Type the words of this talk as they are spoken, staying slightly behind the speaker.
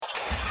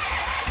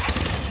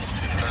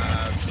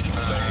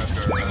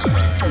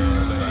The only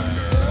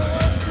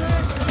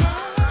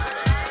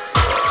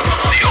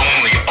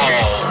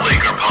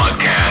all-Laker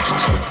podcast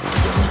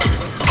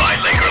by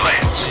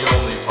Lakerlands. The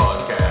only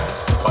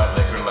podcast by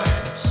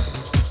Lakerlands.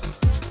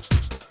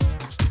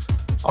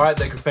 All right,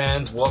 Laker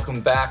fans,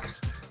 welcome back.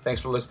 Thanks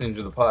for listening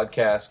to the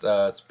podcast.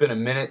 It's been a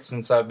minute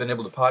since I've been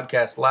able to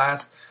podcast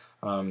last.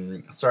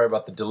 Sorry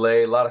about the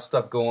delay. A lot of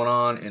stuff going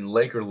on in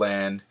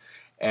Lakerland,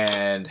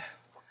 and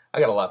I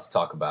got a lot to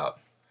talk about.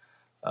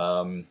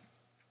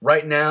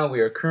 Right now,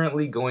 we are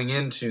currently going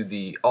into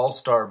the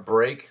All-Star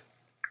break.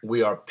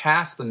 We are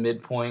past the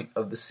midpoint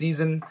of the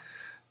season.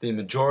 The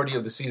majority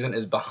of the season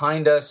is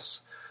behind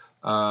us.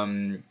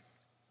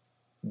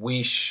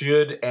 We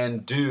should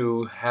and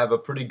do have a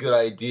pretty good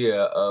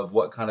idea of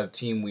what kind of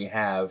team we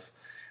have,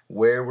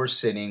 where we're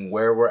sitting,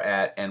 where we're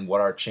at, and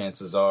what our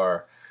chances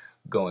are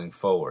going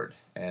forward.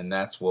 And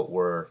that's what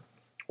we're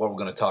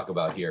going to talk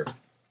about here.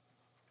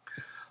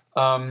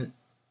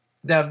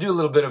 Now, to do a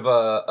little bit of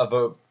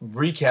a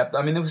recap,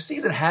 I mean, the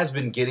season has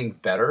been getting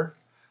better.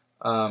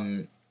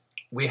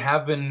 We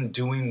have been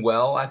doing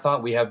well. I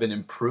thought we have been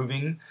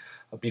improving.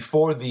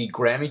 Before the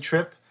Grammy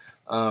trip,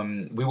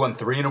 we won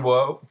three in a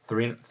row.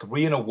 Turned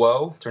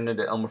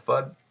into Elmer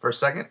Fudd for a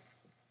second.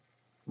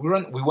 We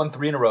won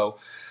 3 in a row.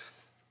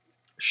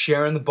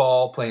 Sharing the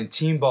ball, playing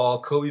team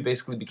ball. Kobe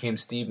basically became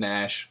Steve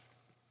Nash.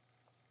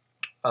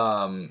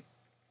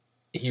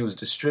 He was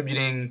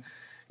distributing.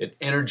 It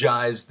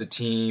energized the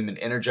team and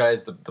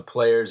energized the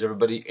players.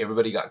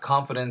 Everybody got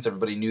confidence.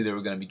 Everybody knew they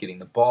were going to be getting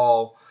the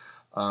ball.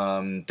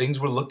 Things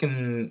were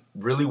looking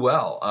really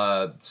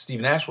well.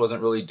 Steve Nash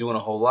wasn't really doing a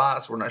whole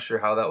lot, so we're not sure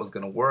how that was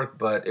going to work,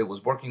 but it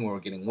was working. We were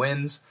getting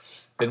wins.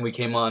 Then we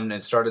came on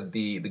and started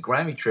the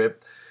Grammy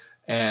trip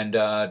and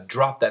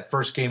dropped that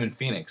first game in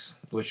Phoenix,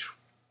 which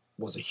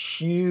was a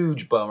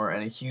huge bummer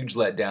and a huge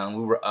letdown.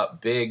 We were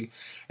up big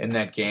in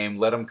that game.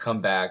 Let them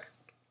come back.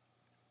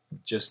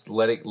 Just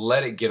let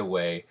it get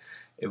away.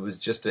 It was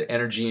just an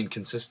energy and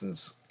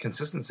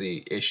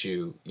consistency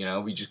issue. You know,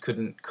 we just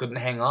couldn't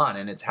hang on,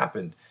 and it's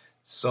happened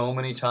so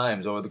many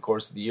times over the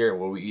course of the year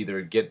where we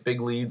either get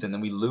big leads and then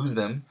we lose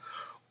them,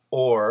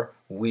 or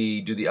we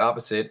do the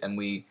opposite and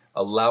we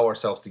allow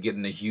ourselves to get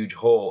in a huge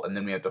hole and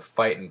then we have to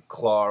fight and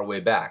claw our way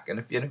back. And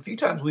a few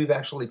times we've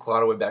actually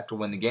clawed our way back to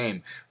win the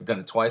game. We've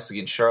done it twice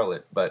against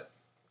Charlotte, but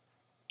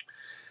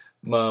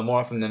more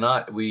often than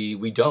not,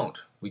 we don't.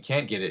 We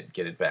can't get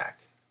it back.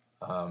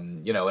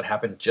 It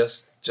happened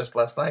just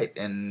last night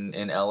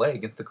in LA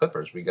against the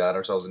Clippers. We got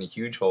ourselves in a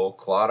huge hole,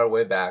 clawed our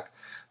way back,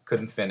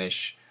 couldn't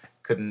finish,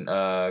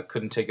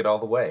 couldn't take it all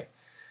the way.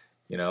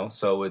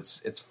 So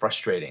it's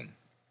frustrating.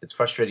 It's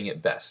frustrating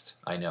at best,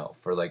 I know,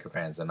 for Laker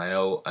fans, and I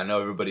know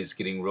everybody's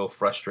getting real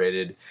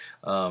frustrated,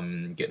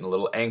 getting a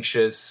little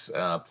anxious.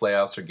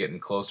 Playoffs are getting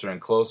closer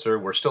and closer.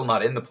 We're still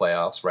not in the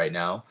playoffs right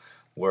now.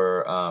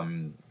 We're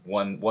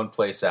one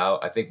place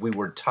out. I think we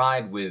were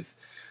tied with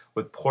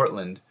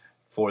Portland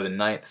for the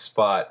 9th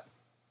spot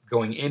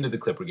going into the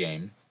Clipper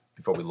game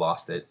before we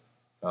lost it.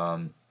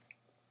 But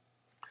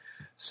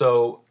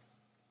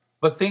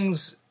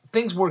things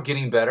were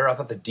getting better. I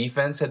thought the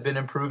defense had been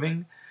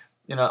improving.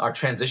 Our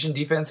transition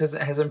defense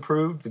has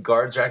improved. The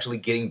guards are actually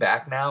getting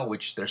back now,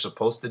 which they're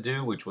supposed to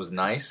do, which was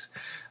nice.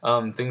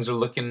 Things are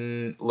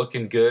looking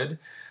good.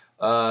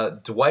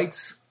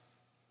 Dwight's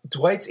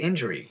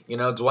injury.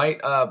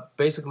 Dwight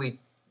basically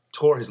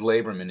tore his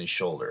labrum in his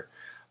shoulder.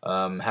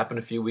 Happened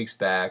a few weeks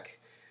back.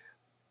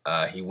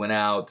 He went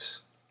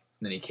out,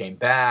 and then he came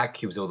back.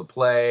 He was able to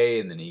play,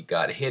 and then he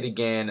got hit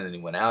again, and then he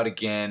went out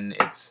again.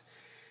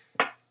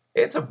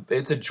 It's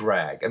a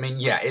drag. I mean,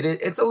 yeah,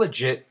 it's a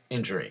legit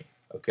injury,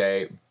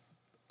 okay?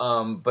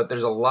 But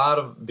there's a lot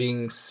of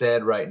being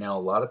said right now,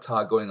 a lot of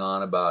talk going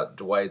on about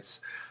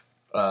Dwight's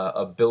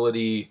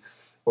ability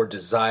or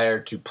desire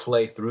to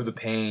play through the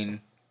pain.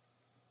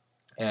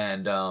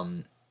 And,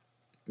 there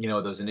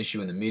was an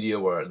issue in the media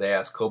where they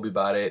asked Kobe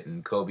about it,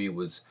 and Kobe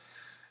was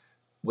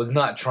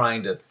not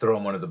trying to throw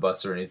him under the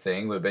bus or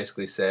anything, but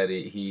basically said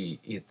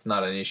it's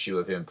not an issue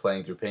of him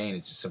playing through pain.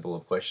 It's just simply a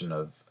question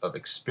of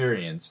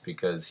experience,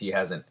 because he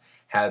hasn't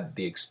had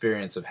the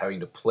experience of having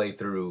to play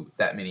through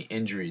that many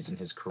injuries in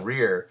his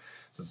career.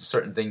 So it's a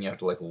certain thing you have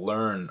to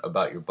learn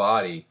about your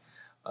body,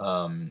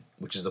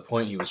 which is the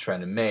point he was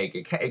trying to make.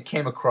 It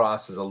came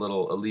across as a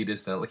little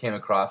elitist, and it came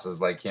across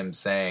as like him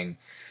saying,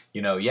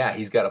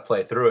 he's got to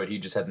play through it. He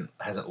just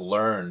hasn't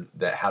learned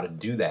how to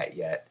do that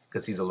yet,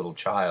 because he's a little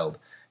child.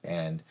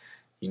 And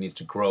he needs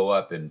to grow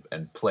up and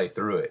play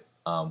through it,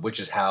 which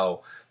is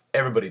how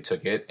everybody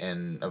took it.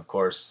 And, of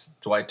course,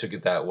 Dwight took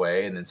it that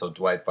way. And then so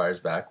Dwight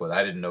fires back with,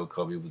 I didn't know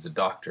Kobe was a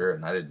doctor,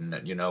 and I didn't,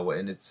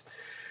 and it's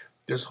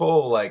this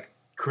whole,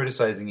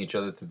 criticizing each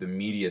other through the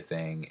media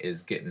thing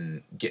is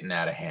getting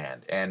out of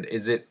hand. And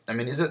is it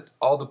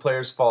all the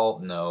players'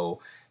 fault?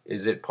 No.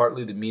 Is it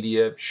partly the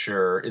media?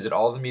 Sure. Is it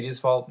all the media's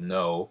fault?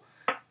 No.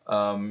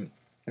 The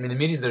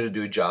media's there to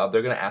do a job.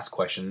 They're going to ask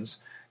questions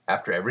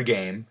after every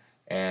game.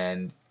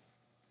 And,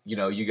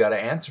 you got to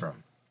answer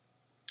them.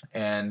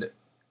 And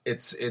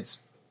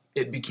it's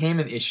it became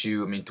an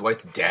issue. I mean,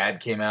 Dwight's dad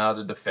came out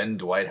to defend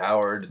Dwight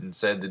Howard and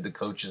said that the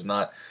coach is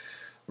not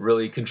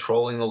really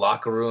controlling the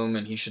locker room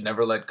and he should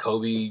never let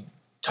Kobe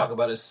talk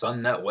about his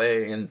son that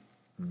way and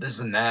this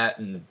and that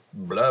and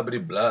blah, blah,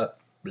 blah,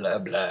 blah,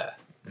 blah.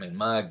 I mean,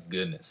 my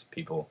goodness,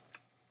 people.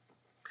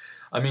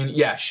 I mean,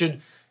 yeah,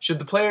 should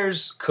the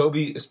players,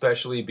 Kobe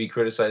especially, be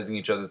criticizing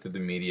each other through the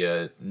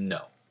media?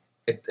 No.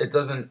 It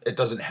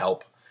doesn't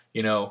help.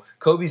 You know,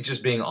 Kobe's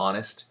just being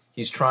honest.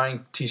 He's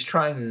trying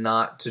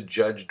not to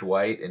judge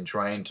Dwight and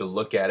trying to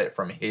look at it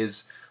from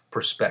his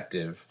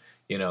perspective,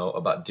 you know,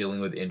 about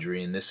dealing with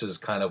injury. And this is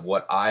kind of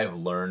what I've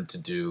learned to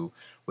do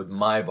with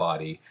my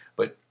body.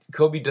 But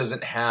Kobe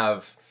doesn't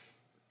have.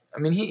 I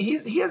mean, he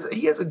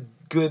has a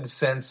good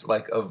sense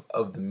like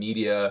of the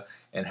media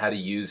and how to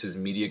use his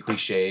media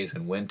cliches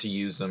and when to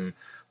use them.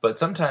 But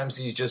sometimes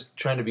he's just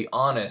trying to be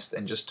honest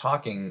and just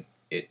talking.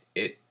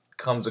 It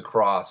comes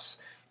across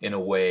in a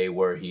way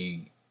where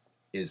he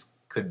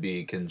could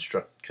be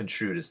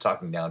construed as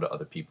talking down to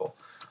other people,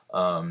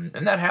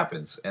 and that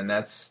happens, and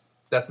that's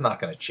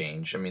not going to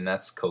change. I mean,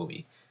 that's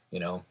Kobe,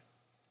 you know,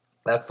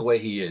 that's the way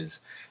he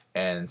is,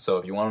 and so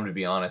if you want him to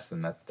be honest,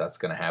 then that's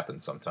going to happen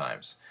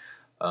sometimes,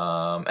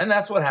 and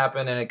that's what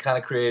happened, and it kind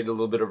of created a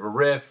little bit of a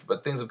rift,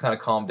 but things have kind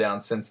of calmed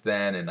down since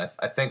then, and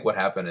I think what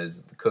happened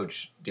is the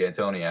coach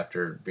D'Antoni,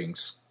 after being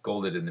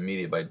scolded in the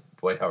media by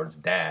Dwight Howard's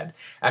dad,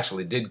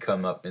 actually did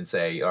come up and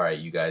say, all right,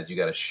 you guys, you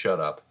got to shut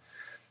up.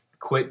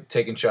 Quit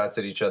taking shots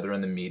at each other in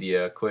the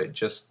media. Quit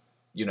just,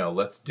 you know,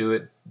 let's do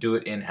it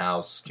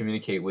in-house,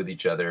 communicate with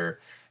each other.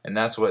 And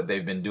that's what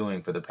they've been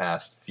doing for the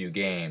past few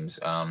games.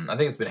 I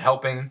think it's been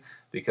helping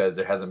because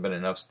there hasn't been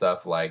enough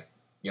stuff like,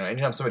 you know,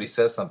 anytime somebody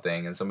says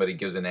something and somebody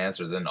gives an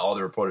answer, then all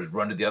the reporters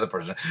run to the other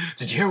person.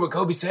 Did you hear what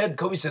Kobe said?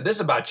 Kobe said this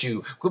about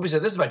you. Kobe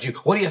said this about you.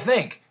 What do you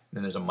think? And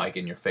then there's a mic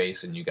in your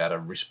face and you got to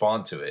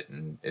respond to it.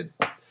 And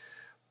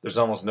there's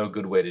almost no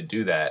good way to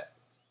do that.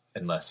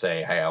 Unless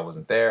say, hey, I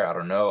wasn't there, I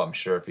don't know. I'm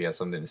sure if he has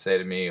something to say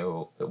to me,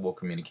 we'll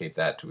communicate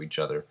that to each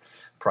other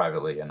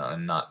privately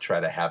and not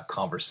try to have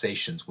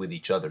conversations with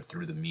each other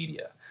through the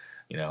media.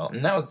 You know,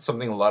 and that was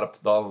something a lot of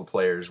the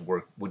players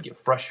would get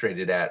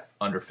frustrated at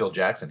under Phil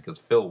Jackson because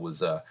Phil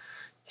was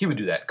he would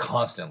do that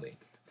constantly.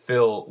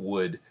 Phil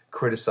would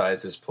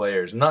criticize his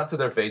players, not to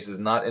their faces,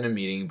 not in a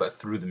meeting, but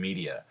through the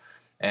media,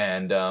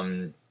 and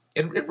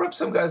it rubbed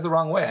some guys the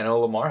wrong way. I know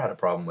Lamar had a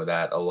problem with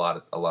that a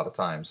lot of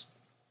times.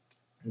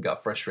 It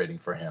got frustrating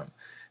for him.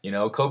 You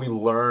know, Kobe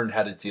learned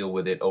how to deal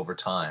with it over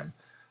time,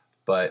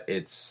 but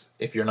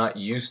if you're not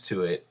used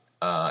to it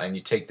and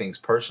you take things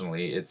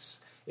personally,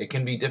 it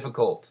can be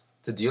difficult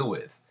to deal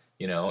with.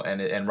 You know,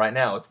 and right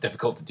now it's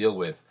difficult to deal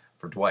with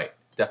for Dwight,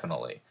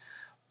 definitely.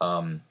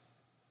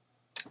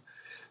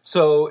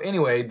 So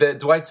anyway,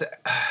 Dwight's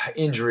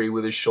injury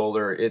with his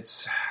shoulder,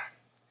 it's.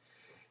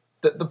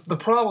 The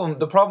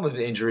problem with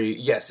the injury,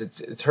 yes,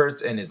 it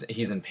hurts and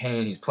he's in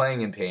pain. He's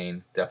playing in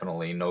pain,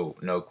 definitely, no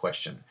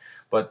question.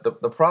 But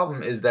the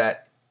problem is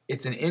that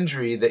it's an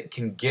injury that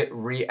can get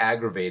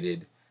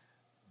re-aggravated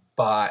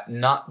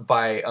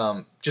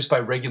just by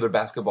regular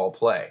basketball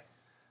play.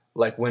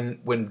 Like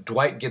when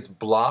Dwight gets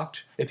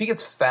blocked, if he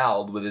gets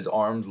fouled with his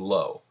arms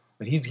low,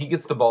 when he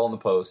gets the ball in the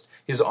post,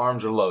 his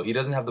arms are low. He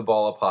doesn't have the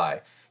ball up high.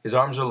 His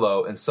arms are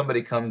low, and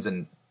somebody comes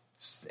and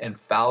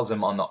fouls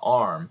him on the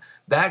arm,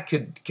 that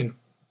can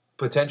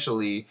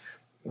potentially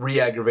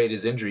re-aggravate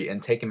his injury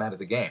and take him out of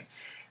the game.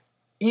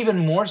 Even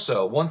more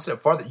so, one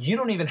step farther, you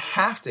don't even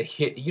have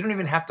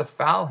to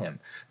foul him.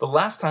 The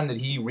last time that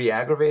he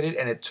re-aggravated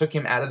and it took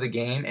him out of the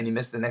game and he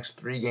missed the next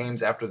 3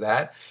 games after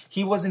that,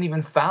 he wasn't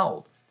even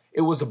fouled.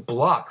 It was a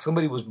block.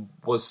 Somebody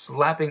was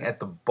slapping at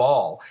the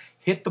ball,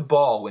 hit the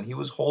ball when he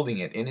was holding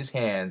it in his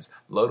hands,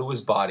 low to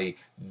his body.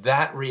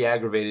 That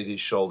re-aggravated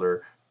his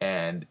shoulder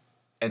and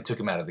took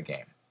him out of the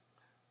game.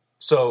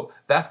 So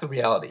that's the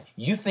reality.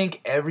 You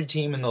think every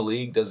team in the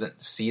league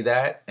doesn't see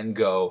that and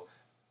go,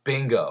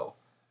 bingo,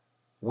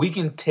 we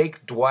can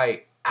take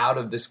Dwight out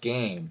of this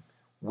game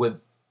within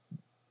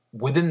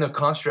the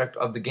construct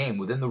of the game,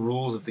 within the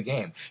rules of the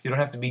game. You don't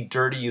have to be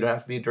dirty. You don't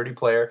have to be a dirty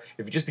player.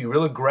 If you just be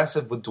real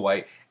aggressive with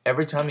Dwight,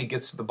 every time he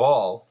gets to the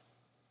ball,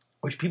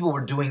 which people were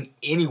doing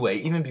anyway,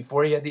 even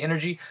before he had the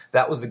energy,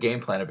 that was the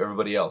game plan of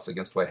everybody else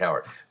against Dwight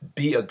Howard.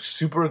 Be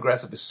super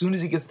aggressive. As soon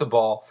as he gets the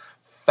ball,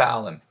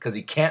 foul him, because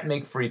he can't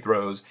make free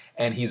throws,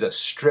 and he's a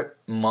strip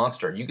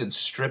monster. You can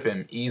strip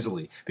him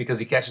easily because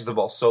he catches the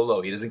ball so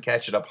low. He doesn't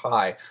catch it up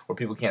high where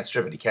people can't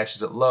strip it. He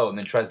catches it low and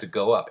then tries to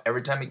go up.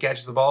 Every time he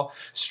catches the ball,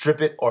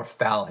 strip it or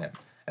foul him.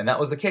 And that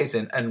was the case.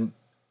 And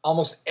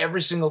almost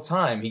every single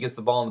time he gets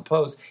the ball in the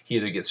post, he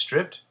either gets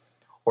stripped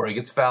or he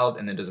gets fouled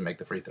and then doesn't make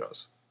the free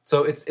throws.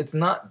 So it's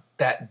not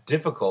that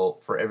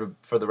difficult for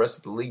the rest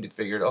of the league to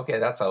figure, okay,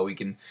 that's how we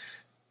can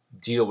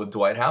deal with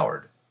Dwight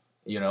Howard,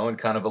 you know, and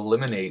kind of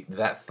eliminate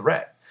that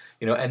threat.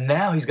 You know, and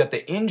now he's got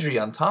the injury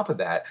on top of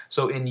that.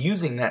 So in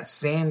using that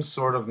same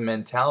sort of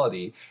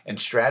mentality and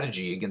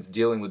strategy against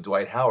dealing with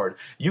Dwight Howard,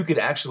 you could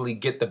actually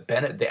get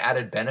the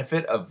added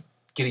benefit of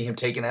getting him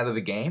taken out of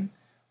the game.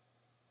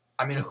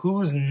 I mean,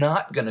 who's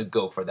not going to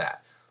go for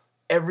that?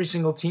 every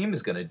single team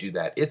is going to do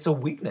that. It's a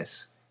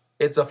weakness.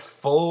 It's a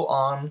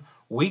full-on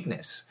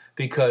weakness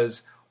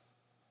because,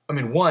 I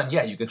mean, 1,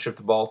 yeah, you can strip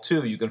the ball.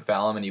 2, you can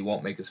foul him and he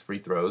won't make his free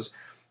throws.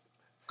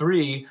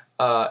 3,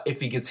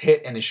 if he gets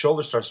hit and his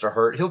shoulder starts to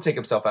hurt, he'll take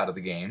himself out of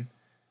the game.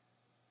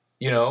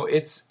 You know,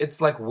 it's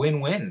like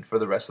win-win for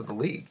the rest of the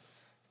league.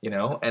 You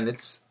know, and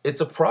it's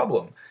a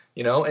problem.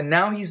 You know, and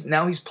now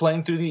he's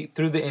playing through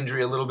the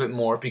injury a little bit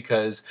more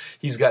because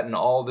he's gotten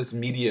all this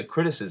media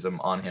criticism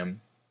on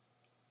him.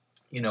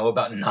 You know,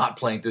 about not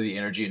playing through the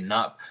energy and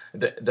not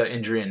the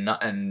injury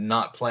and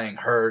not playing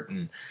hurt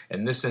and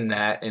this and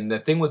that. And the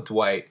thing with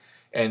Dwight,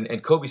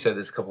 and Kobe said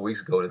this a couple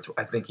weeks ago, and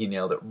I think he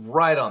nailed it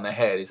right on the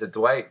head. He said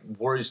Dwight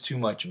worries too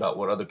much about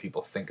what other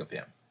people think of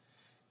him,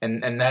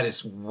 and that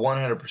is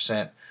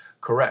 100%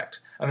 correct.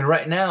 I mean,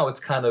 right now it's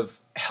kind of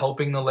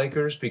helping the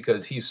Lakers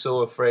because he's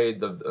so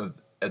afraid of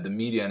the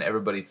media and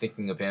everybody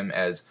thinking of him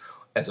as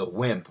a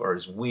wimp or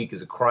as weak,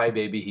 as a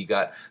crybaby. He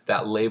got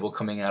that label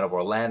coming out of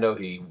Orlando.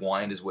 He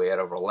whined his way out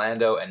of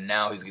Orlando, and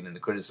now he's getting the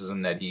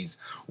criticism that he's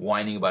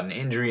whining about an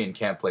injury and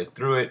can't play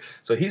through it.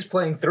 So he's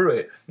playing through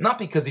it, not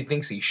because he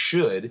thinks he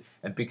should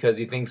and because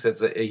he thinks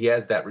he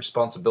has that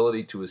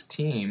responsibility to his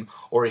team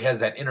or he has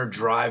that inner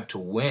drive to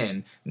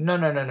win.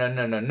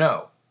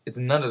 No. It's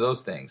none of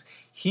those things.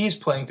 He's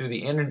playing through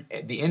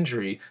the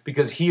injury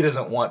because he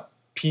doesn't want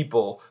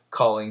people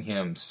calling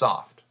him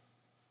soft.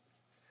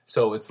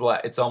 So it's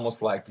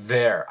almost like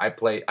I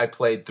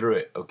played through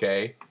it.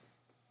 Okay,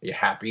 are you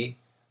happy?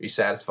 Are you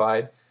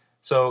satisfied?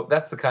 So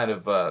that's the kind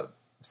of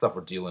stuff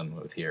we're dealing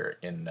with here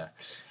in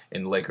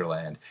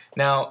Lakerland.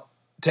 Now,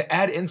 to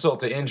add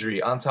insult to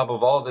injury, on top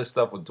of all this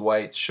stuff with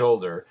Dwight's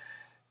shoulder,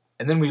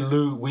 and then we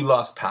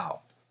lost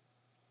Powell.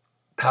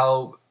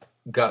 Powell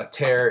got a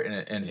tear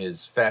in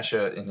his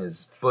fascia, in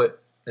his foot,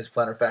 his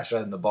plantar fascia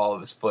in the ball of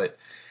his foot,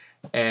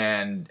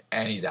 and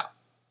he's out.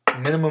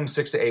 Minimum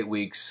 6 to 8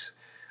 weeks.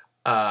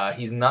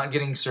 He's not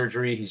getting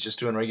surgery. He's just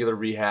doing regular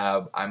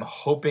rehab. I'm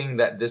hoping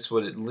that this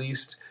would at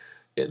least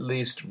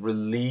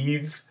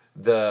relieve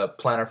the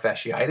plantar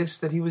fasciitis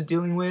that he was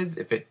dealing with.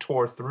 If it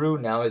tore through,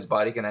 now his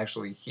body can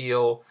actually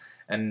heal,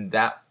 and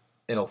that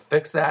it'll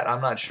fix that.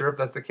 I'm not sure if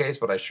that's the case,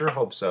 but I sure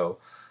hope so.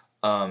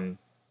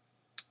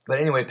 But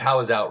anyway,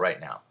 Powell is out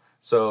right now.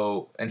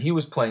 So, and he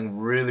was playing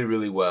really,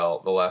 really well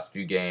the last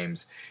few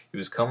games. He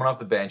was coming off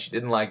the bench. He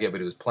didn't like it,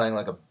 but he was playing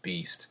like a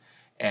beast.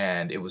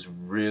 And it was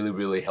really,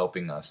 really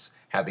helping us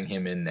having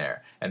him in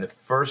there. And the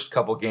first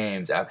couple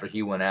games after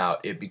he went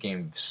out, it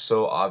became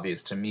so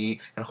obvious to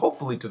me and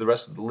hopefully to the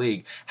rest of the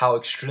league how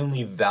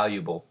extremely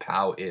valuable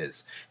Powell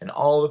is. And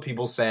all the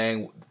people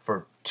saying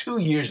for 2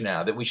 years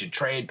now that we should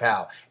trade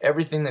Powell.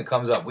 Everything that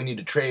comes up, we need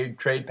to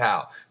trade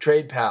Powell.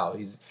 Trade Powell.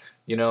 He's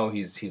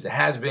a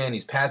has-been.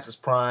 He's past his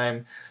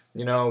prime.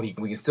 We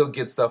can still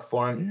get stuff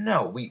for him.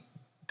 No,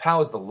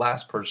 Powell is the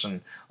last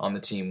person on the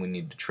team we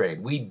need to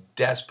trade. We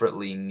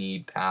desperately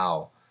need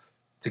Powell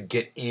to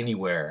get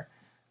anywhere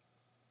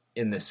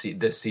in this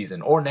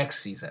season or next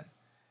season.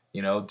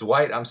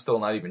 Dwight I'm still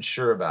not even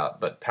sure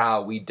about, but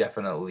Powell we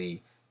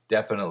definitely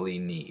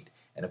need.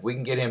 And if we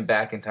can get him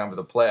back in time for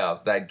the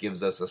playoffs, that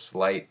gives us a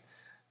slight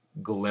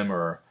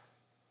glimmer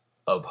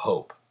of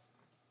hope.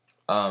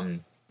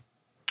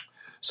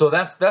 So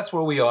that's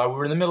where we are. We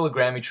were in the middle of the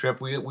Grammy trip.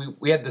 We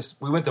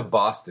went to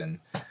Boston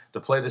to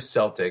play the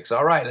Celtics.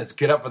 All right, let's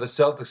get up for the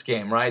Celtics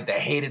game, right? The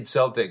hated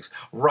Celtics,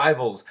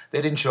 rivals.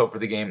 They didn't show up for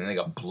the game, and they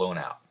got blown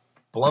out.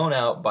 Blown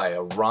out by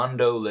a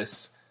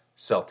Rondo-less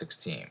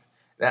Celtics team.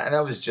 And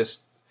that was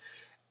just...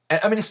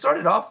 I mean, it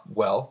started off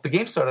well. The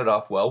game started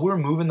off well. We were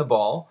moving the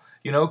ball.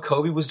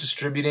 Kobe was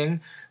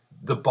distributing.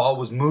 The ball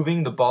was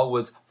moving. The ball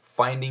was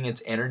finding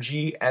its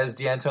energy, as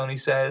D'Antoni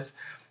says.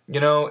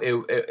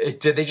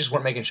 They just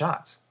weren't making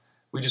shots.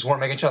 We just weren't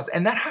making shots.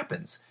 And that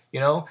happens.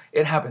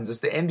 It happens.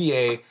 It's the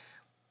NBA.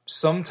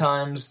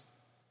 Sometimes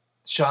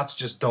shots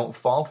just don't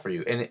fall for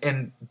you.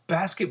 And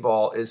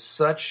basketball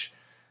is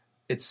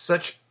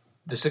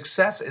the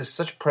success is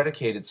such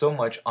predicated so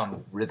much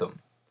on rhythm.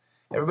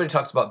 Everybody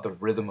talks about the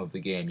rhythm of the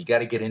game. You got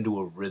to get into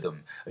a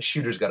rhythm. A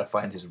shooter's got to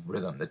find his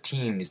rhythm. The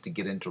team needs to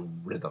get into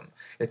rhythm.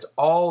 It's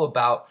all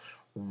about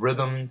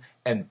rhythm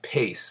and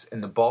pace,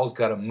 and the ball's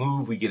got to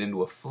move. We get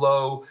into a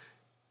flow.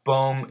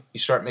 Boom, you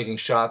start making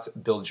shots,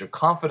 builds your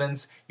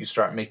confidence, you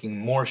start making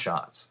more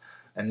shots.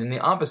 And then the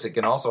opposite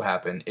can also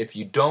happen. If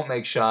you don't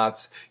make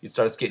shots, it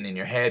starts getting in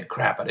your head,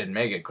 crap, I didn't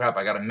make it, crap,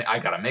 I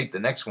gotta make the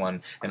next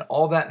one. And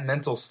all that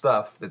mental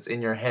stuff that's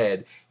in your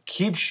head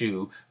keeps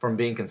you from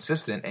being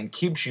consistent and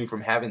keeps you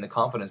from having the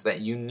confidence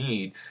that you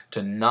need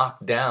to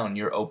knock down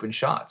your open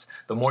shots.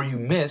 The more you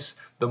miss,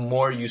 the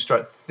more you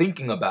start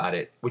thinking about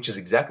it, which is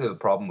exactly the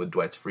problem with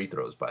Dwight's free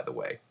throws, by the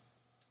way.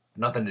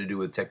 Nothing to do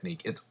with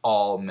technique. It's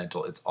all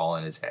mental. It's all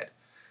in his head.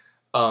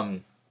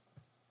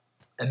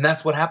 And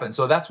that's what happens.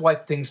 So that's why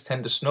things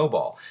tend to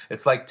snowball.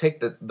 It's like, take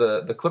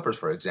the Clippers,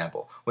 for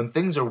example. When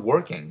things are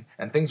working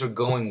and things are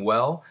going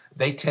well,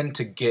 they tend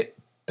to get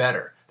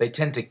better. They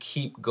tend to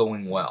keep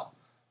going well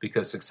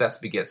because success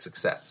begets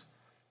success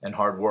and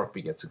hard work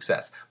begets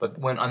success. But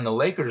when on the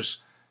Lakers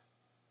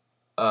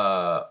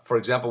for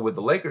example, with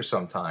the Lakers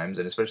sometimes,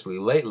 and especially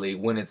lately,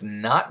 when it's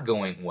not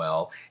going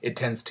well, it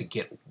tends to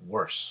get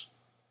worse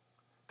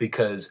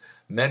because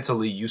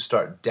mentally you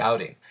start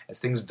doubting as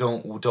things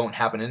don't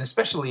happen, and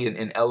especially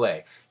in LA.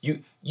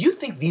 You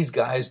think these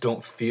guys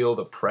don't feel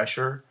the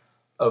pressure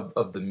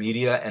of the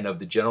media and of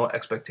the general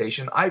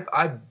expectation?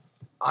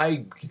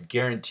 I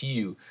guarantee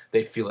you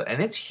they feel it,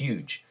 and it's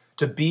huge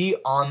to be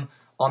on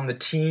the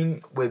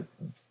team with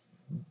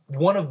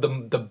one of the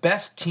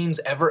best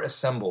teams ever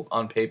assembled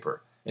on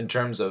paper in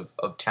terms of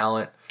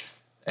talent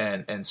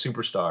and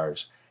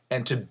superstars,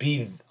 and to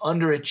be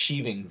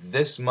underachieving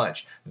this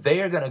much.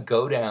 They are going to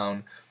go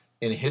down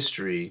in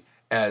history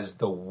as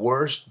the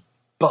worst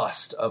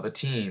bust of a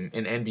team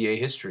in NBA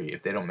history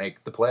if they don't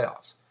make the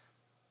playoffs.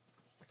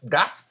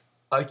 That's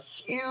a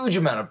huge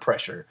amount of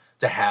pressure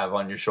to have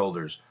on your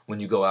shoulders when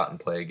you go out and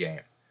play a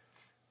game.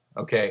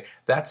 Okay,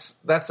 that's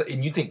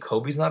and you think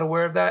Kobe's not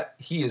aware of that?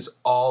 He is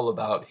all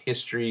about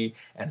history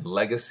and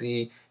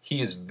legacy. He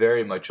is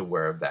very much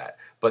aware of that.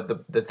 But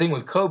the thing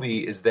with Kobe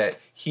is that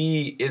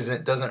he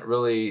doesn't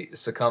really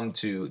succumb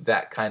to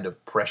that kind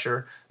of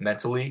pressure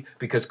mentally,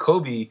 because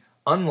Kobe,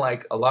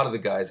 unlike a lot of the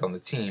guys on the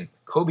team,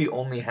 Kobe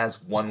only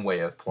has one way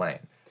of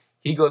playing.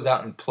 He goes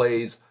out and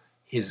plays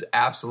his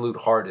absolute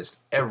hardest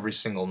every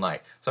single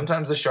night.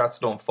 Sometimes the shots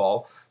don't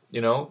fall,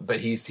 but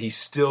he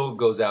still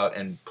goes out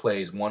and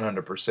plays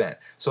 100%.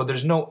 So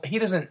he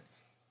doesn't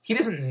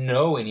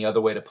know any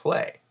other way to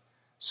play.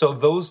 So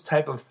those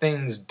type of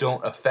things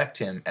don't affect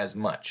him as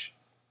much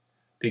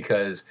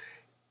because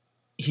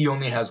he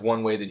only has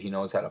one way that he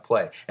knows how to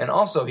play. And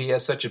also he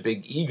has such a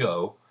big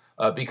ego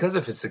because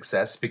of his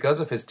success, because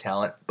of his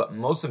talent, but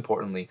most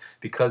importantly,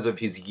 because of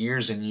his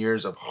years and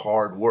years of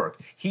hard work.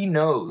 He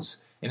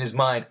knows in his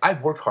mind,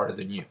 I've worked harder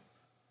than you.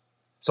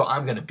 So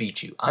I'm going to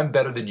beat you. I'm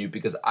better than you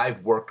because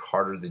I've worked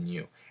harder than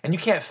you. And you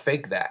can't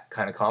fake that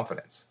kind of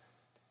confidence.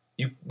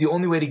 The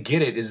only way to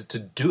get it is to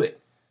do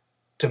it,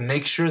 to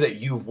make sure that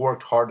you've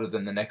worked harder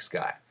than the next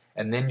guy.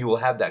 And then you will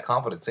have that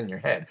confidence in your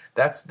head.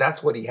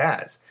 That's what he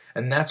has.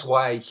 And that's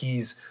why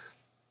he's,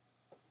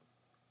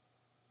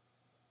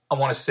 I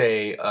want to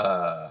say,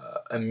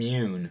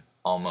 immune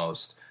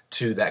almost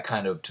to that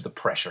kind of, to the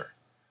pressure,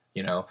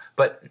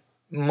 But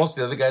most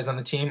of the other guys on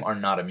the team are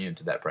not immune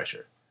to that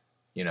pressure.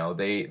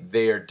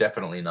 They are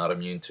definitely not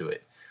immune to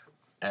it,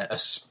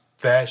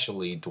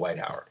 especially Dwight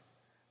Howard.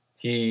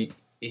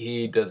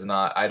 He does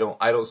not. I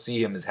don't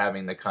see him as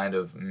having the kind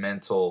of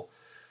mental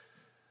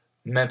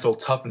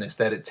toughness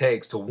that it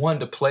takes to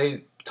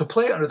play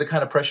under the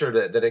kind of pressure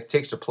that it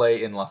takes to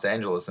play in Los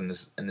Angeles in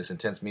this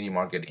intense media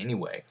market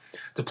anyway.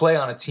 To play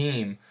on a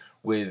team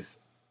with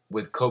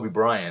Kobe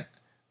Bryant,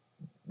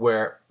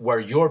 where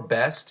your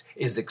best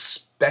is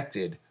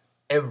expected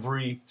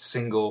every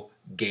single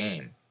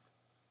game.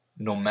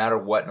 No matter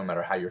what, no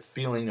matter how you're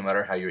feeling, no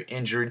matter how you're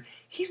injured.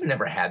 He's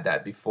never had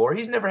that before.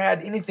 He's never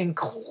had anything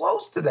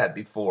close to that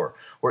before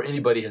where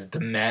anybody has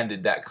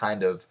demanded that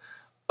kind of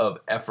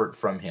effort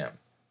from him.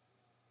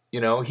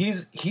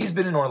 He's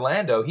been in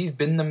Orlando. He's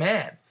been the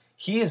man.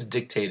 He has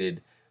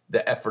dictated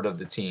the effort of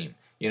the team,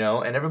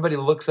 and everybody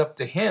looks up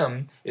to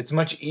him. It's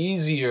much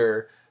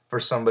easier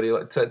for somebody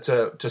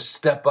to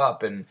step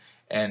up and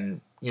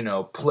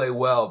play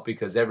well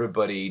because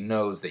everybody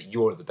knows that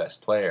you're the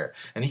best player.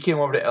 And he came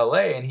over to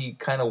LA and he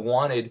kind of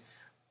wanted,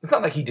 it's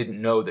not like he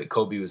didn't know that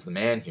Kobe was the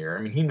man here.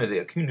 I mean, he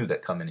knew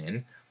that coming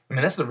in. I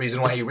mean, that's the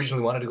reason why he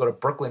originally wanted to go to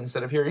Brooklyn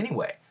instead of here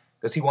anyway,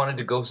 because he wanted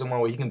to go somewhere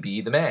where he can be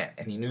the man.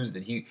 And he knew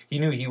that he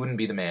knew he wouldn't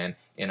be the man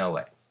in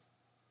LA.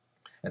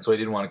 And so he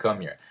didn't want to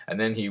come here. And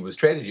then he was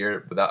traded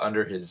here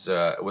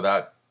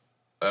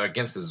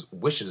against his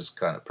wishes,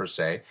 kind of per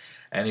se.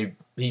 And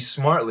he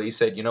smartly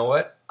said, you know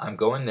what? I'm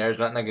going there. There's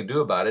nothing I can do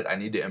about it. I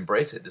need to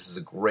embrace it. This is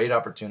a great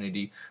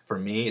opportunity for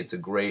me. It's a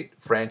great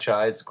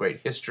franchise,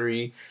 great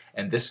history,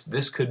 and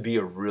this could be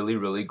a really,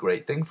 really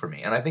great thing for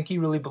me. And I think he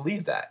really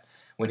believed that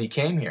when he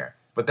came here.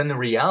 But then the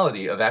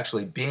reality of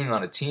actually being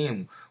on a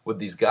team with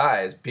these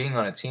guys, being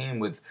on a team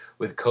with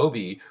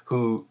Kobe,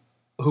 who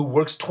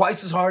works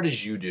twice as hard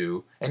as you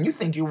do, and you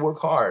think you work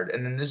hard,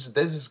 and then there's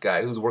this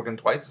guy who's working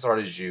twice as hard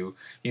as you.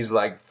 He's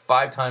like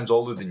 5 times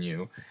older than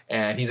you,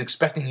 and he's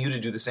expecting you to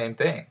do the same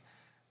thing.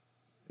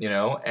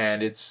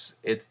 And it's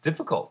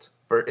difficult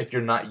if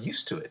you're not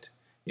used to it.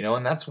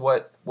 And that's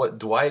what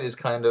Dwight is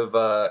kind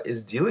of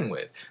is dealing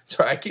with.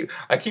 So I'm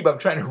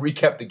trying to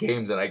recap the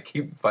games, and I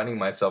keep finding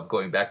myself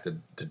going back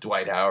to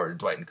Dwight Howard,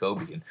 Dwight and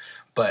Kobe.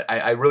 But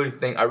I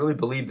really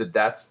believe that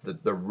that's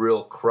the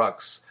real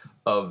crux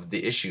of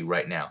the issue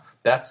right now.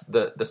 That's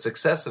the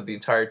success of the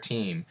entire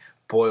team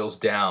boils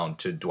down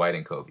to Dwight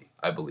and Kobe,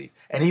 I believe,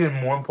 and even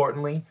more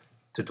importantly,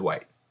 to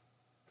Dwight.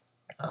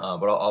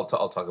 But I'll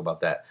talk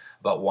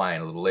about why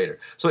in a little later.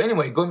 So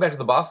anyway, going back to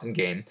the Boston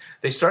game,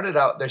 they started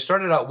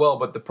out well,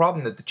 but the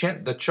problem that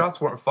the shots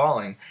weren't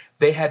falling.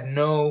 They had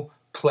no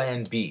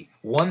plan B.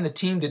 One, the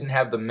team didn't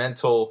have the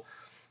mental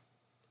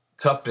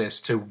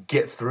toughness to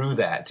get through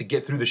that, to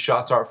get through the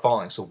shots aren't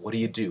falling. So what do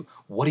you do?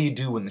 What do you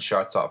do when the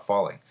shots aren't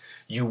falling?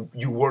 You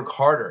work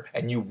harder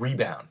and you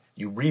rebound.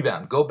 You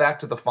rebound. Go back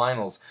to the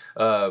finals,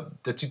 the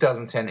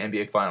 2010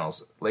 NBA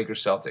Finals,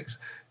 Lakers Celtics.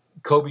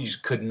 Kobe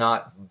could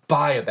not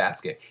buy a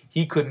basket.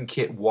 He couldn't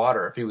hit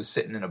water if he was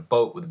sitting in a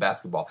boat with a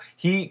basketball.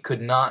 He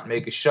could not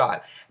make a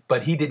shot,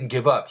 but he didn't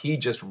give up. He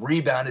just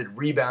rebounded,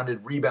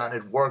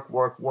 work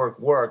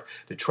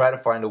to try to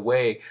find a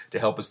way to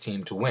help his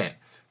team to win.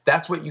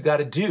 That's what you got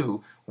to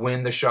do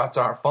when the shots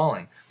aren't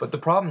falling. But the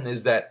problem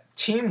is that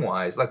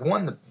team-wise, like,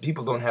 one, the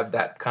people don't have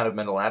that kind of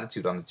mental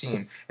attitude on the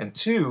team, and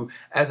two,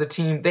 as a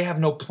team, they have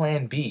no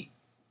plan B.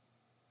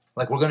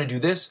 Like, we're going to do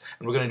this,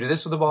 and we're going to do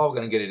this with the ball, we're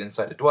going to get it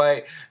inside to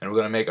Dwight, and we're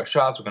going to make our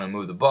shots, we're going to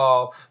move the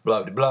ball,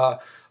 blah, blah,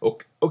 blah.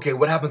 Okay,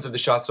 what happens if the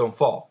shots don't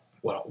fall?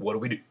 What do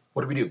we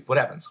do? What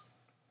happens?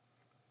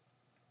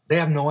 They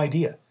have no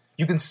idea.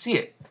 You can see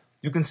it.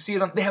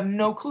 They have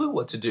no clue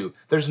what to do.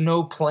 There's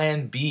no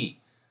plan B.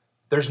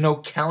 There's no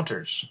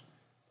counters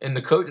in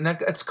the coach, and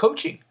it's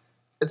coaching.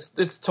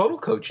 It's total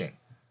coaching.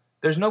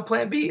 There's no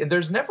plan B, and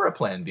there's never a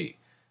plan B.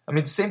 I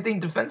mean, same thing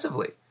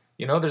defensively.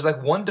 There's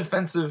like one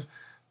defensive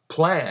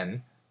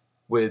plan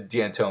with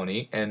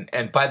D'Antoni,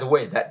 and by the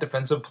way, that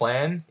defensive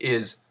plan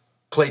is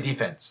play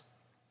defense.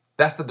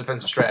 That's the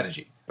defensive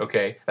strategy.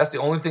 Okay, that's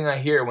the only thing I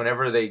hear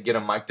whenever they get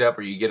him mic'd up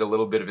or you get a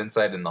little bit of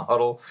insight in the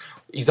huddle.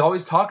 He's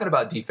always talking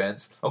about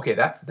defense. Okay,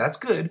 that's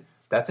good.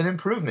 That's an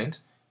improvement.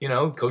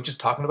 Coach is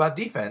talking about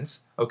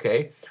defense,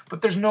 okay?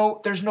 But there's no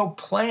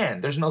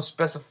plan. There's no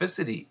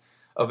specificity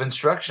of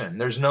instruction.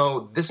 There's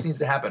no, this needs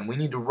to happen. We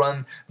need to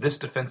run this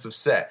defensive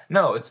set.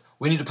 No, it's,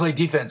 we need to play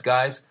defense,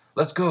 guys.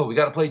 Let's go. We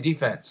got to play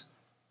defense,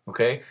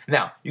 okay?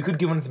 Now, you could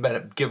give him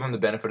the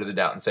benefit of the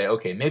doubt and say,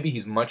 okay, maybe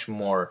he's much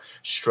more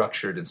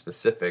structured and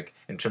specific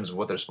in terms of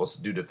what they're supposed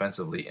to do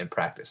defensively in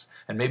practice.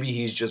 And maybe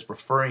he's just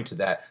referring to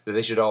that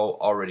they should all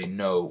already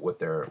know what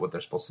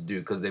they're supposed to do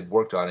because they've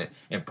worked on it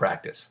in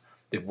practice.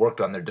 They've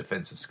worked on their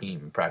defensive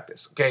scheme in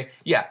practice, okay?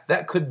 Yeah,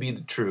 that could be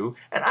true,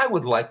 and I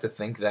would like to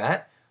think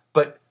that,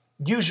 but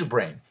use your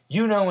brain.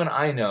 You know and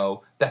I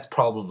know that's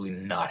probably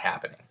not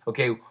happening,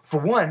 okay? For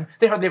one,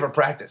 they hardly ever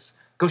practice.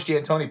 Coach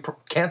D'Antoni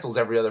cancels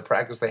every other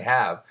practice they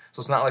have, so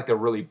it's not like they're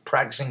really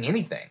practicing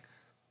anything,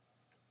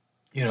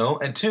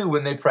 And two,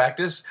 when they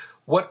practice,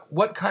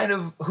 what kind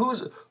of,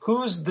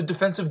 who's the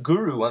defensive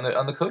guru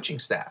on the coaching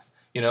staff?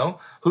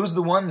 Who's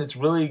the one that's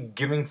really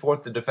giving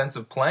forth the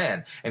defensive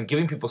plan and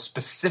giving people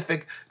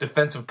specific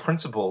defensive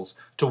principles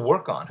to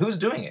work on? Who's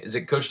doing it? Is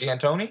it Coach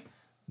D'Antoni?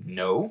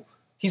 No.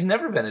 He's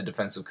never been a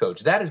defensive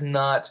coach. That is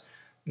not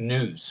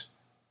news.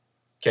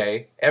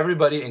 Okay?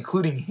 Everybody,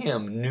 including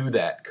him, knew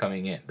that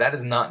coming in. That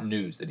is not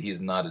news that he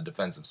is not a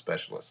defensive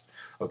specialist.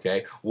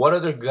 Okay? What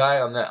other guy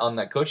on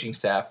that coaching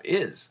staff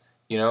is?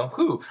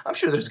 Who? I'm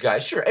sure there's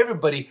guys. Sure,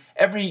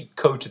 every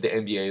coach at the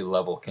NBA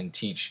level can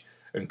teach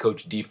and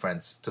coach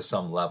defense to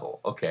some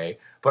level, okay?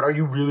 But are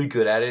you really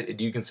good at it?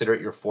 Do you consider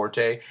it your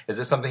forte? Is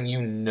this something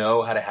you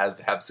know how to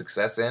have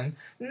success in?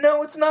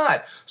 No, it's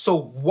not. So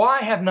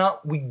why have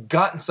not we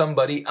gotten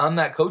somebody on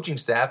that coaching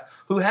staff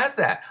who has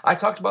that? I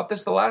talked about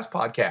this the last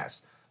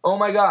podcast. Oh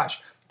my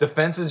gosh,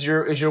 defense is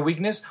your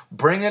weakness?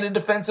 Bring in a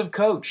defensive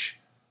coach.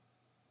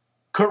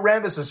 Kurt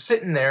Rambis is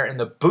sitting there in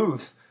the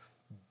booth,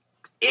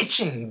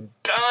 itching,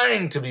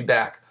 dying to be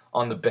back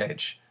on the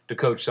bench to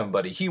coach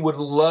somebody. He would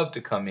love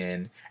to come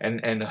in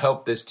and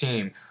help this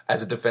team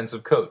as a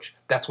defensive coach.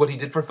 That's what he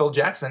did for Phil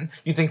Jackson.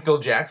 You think Phil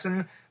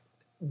Jackson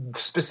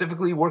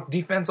specifically worked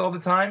defense all the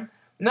time?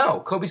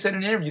 No. Kobe said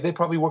in an interview they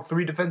probably worked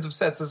 3 defensive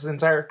sets this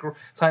entire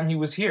time he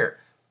was here.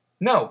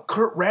 No.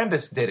 Kurt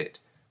Rambis did it.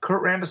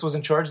 Kurt Rambis was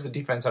in charge of the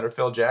defense under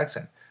Phil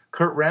Jackson.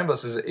 Kurt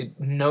Rambis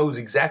knows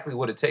exactly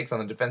what it takes on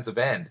the defensive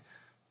end.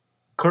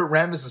 Kurt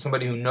Rambis is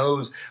somebody who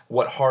knows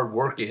what hard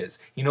work is.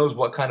 He knows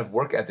what kind of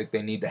work ethic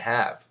they need to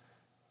have.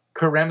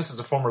 Kurt Rambis is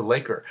a former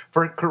Laker.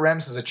 Kurt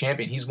Rambis is a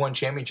champion. He's won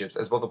championships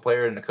as both a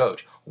player and a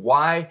coach.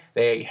 Why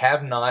they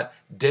have not,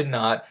 did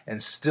not,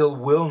 and still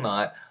will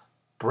not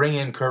bring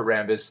in Kurt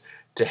Rambis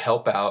to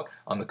help out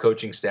on the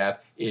coaching staff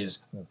is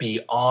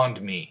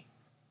beyond me.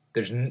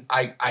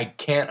 I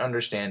can't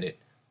understand it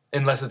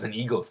unless it's an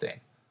ego thing.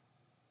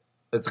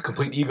 It's a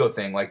complete ego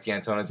thing. Like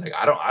D'Antoni's like,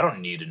 I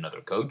don't need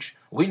another coach.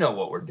 We know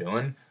what we're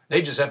doing.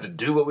 They just have to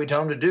do what we tell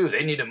them to do.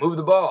 They need to move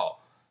the ball.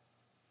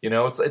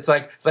 It's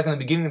like in the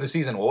beginning of the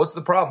season. Well, what's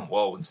the problem?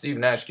 Well, when Steve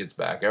Nash gets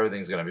back,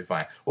 everything's going to be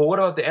fine. Well, what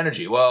about the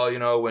energy? Well,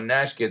 when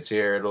Nash gets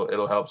here,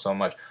 it'll help so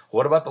much.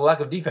 What about the lack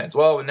of defense?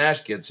 Well, when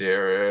Nash gets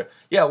here,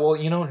 yeah, well,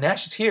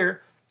 Nash is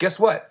here. Guess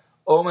what?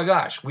 Oh my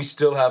gosh, we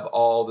still have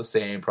all the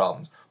same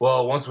problems.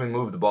 Well, once we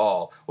move the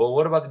ball. Well,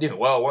 what about the defense?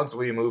 Well, once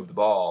we move the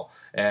ball.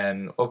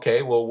 And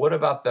okay, well, what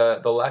about the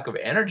lack of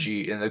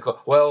energy in the?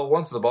 Well,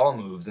 once the ball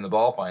moves and the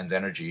ball finds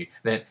energy,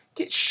 then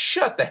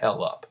shut the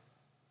hell up.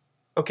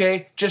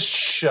 Okay? Just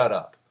shut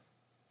up.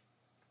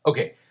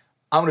 Okay,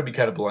 I'm going to be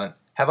kind of blunt.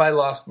 Have I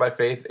lost my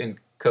faith in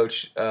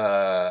Coach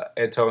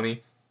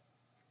Antoni?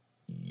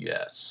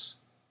 Yes.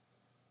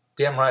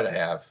 Damn right I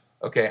have.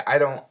 Okay, I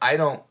don't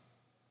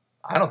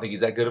think he's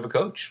that good of a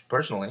coach,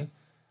 personally.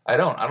 I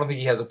don't think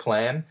he has a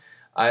plan.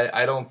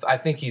 I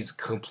think he's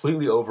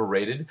completely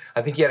overrated.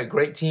 I think he had a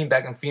great team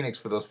back in Phoenix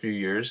for those few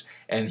years,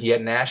 and he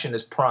had Nash in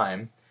his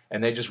prime,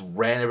 and they just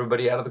ran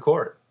everybody out of the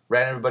court,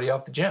 ran everybody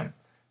off the gym.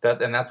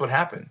 And that's what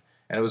happened.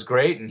 And it was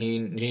great, and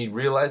he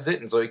realized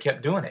it, and so he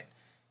kept doing it.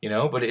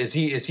 But is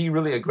he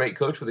really a great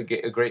coach with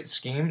a great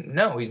scheme?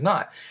 No, he's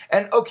not.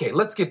 And okay,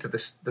 let's get to the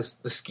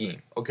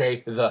scheme.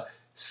 Okay, the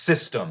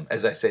system,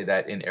 as I say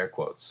that in air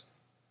quotes.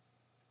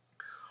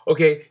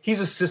 Okay, he's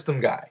a system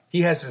guy.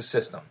 He has his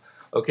system.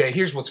 Okay,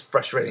 here's what's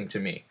frustrating to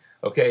me.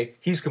 Okay,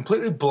 he's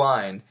completely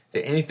blind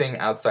to anything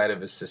outside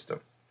of his system.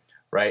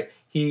 Right?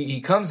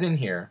 He comes in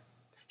here.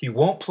 He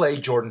won't play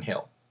Jordan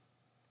Hill.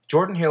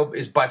 Jordan Hill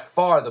is by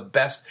far the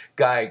best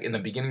guy in the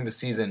beginning of the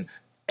season,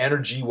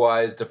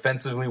 energy-wise,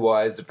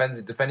 defensively-wise,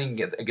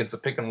 defending against a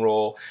pick and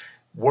roll,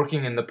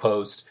 working in the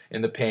post,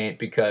 in the paint,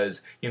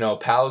 because,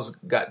 Powell's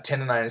got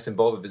tendonitis in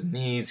both of his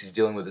knees. He's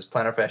dealing with his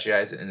plantar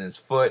fasciitis in his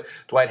foot.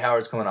 Dwight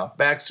Howard's coming off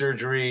back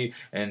surgery,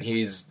 and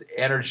his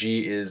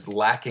energy is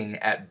lacking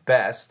at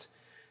best.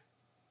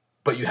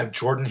 But you have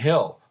Jordan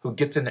Hill, who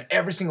gets in there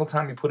every single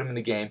time you put him in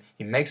the game.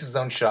 He makes his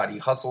own shot. He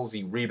hustles.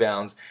 He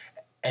rebounds.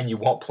 And you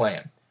won't play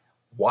him.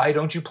 Why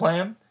don't you play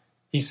him?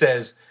 He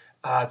says,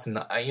 it's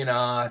not,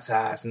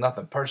 it's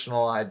nothing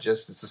personal. It's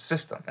a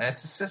system. And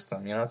it's a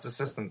system. It's a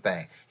system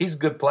thing. He's a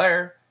good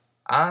player.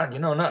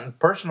 Nothing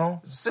personal.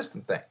 It's a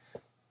system thing.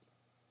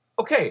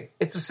 Okay,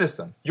 it's a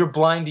system. You're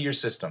blind to your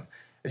system.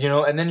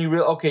 And then you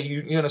realize, okay,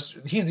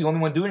 he's the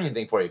only one doing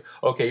anything for you.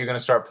 Okay, you're going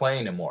to start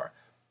playing him more.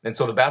 And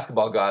so the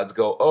basketball gods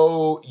go,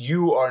 oh,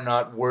 you are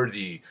not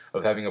worthy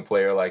of having a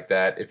player like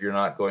that if you're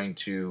not going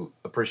to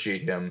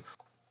appreciate him.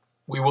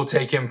 We will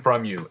take him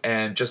from you.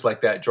 And just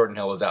like that, Jordan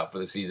Hill is out for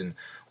the season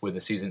with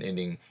a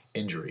season-ending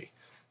injury.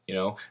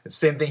 It's the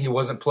same thing. He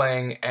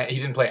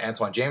didn't play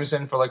Antoine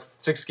Jameson for like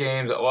 6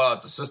 games. Well,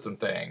 it's a system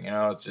thing.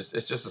 It's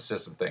just a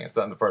system thing. It's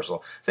nothing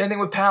personal. Same thing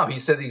with Powell. He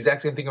said the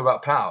exact same thing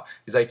about Powell.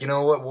 He's like, you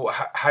know what? Well,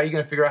 how are you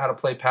going to figure out how to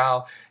play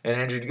Powell and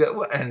Andrew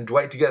together and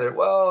Dwight together?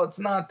 Well, it's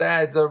not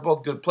that. They're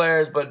both good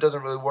players, but it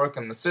doesn't really work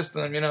in the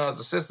system. It's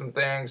a system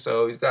thing,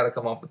 so he's got to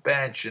come off the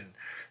bench and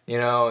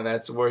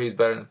that's where he's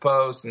better in the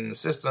post and the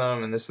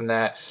system and this and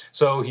that.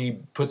 So he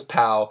puts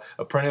Powell,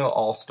 a perennial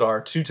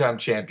all-star, 2-time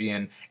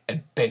champion,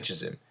 and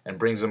benches him and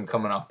brings him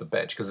coming off the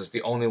bench because it's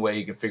the only way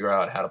he can figure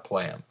out how to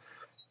play him,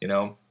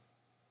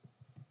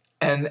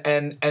 And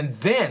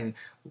then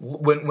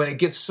when it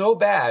gets so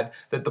bad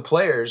that the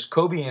players,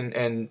 Kobe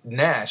and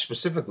Nash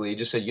specifically,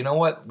 just say, you know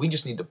what, we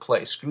just need to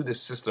play. Screw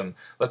this system.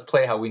 Let's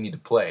play how we need to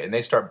play. And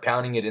they start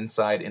pounding it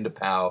inside into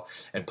Powell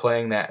and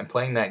playing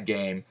that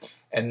game.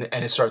 And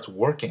it starts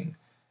working.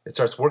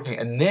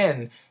 And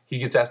then he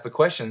gets asked the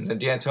questions,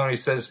 and D'Antoni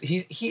says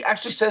he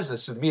actually says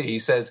this to the media. He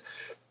says,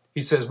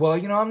 well, I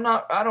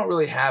don't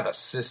really have a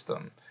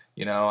system.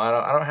 I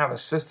don't have a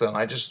system.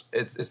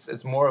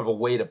 It's more of a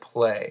way to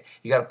play.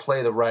 You got to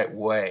play the right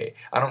way.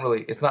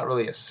 It's not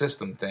really a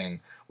system thing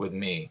with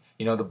me.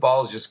 The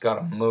ball's just got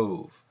to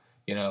move.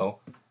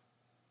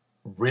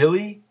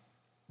 Really,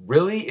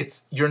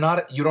 you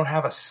don't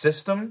have a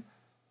system.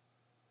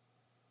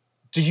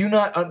 Do you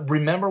not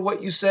remember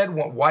what you said?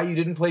 Why you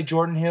didn't play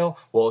Jordan Hill?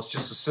 Well, it's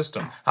just a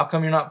system. How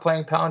come you're not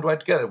playing Powell and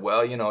Dwight together?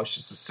 Well, it's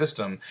just a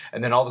system.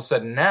 And then all of a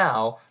sudden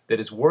now that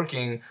it's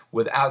working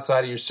with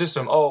outside of your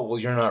system, oh, well,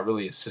 you're not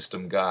really a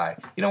system guy.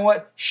 You know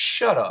what?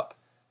 Shut up.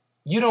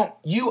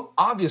 You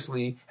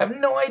obviously have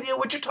no idea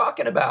what you're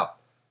talking about.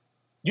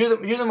 You're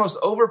the most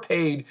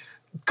overpaid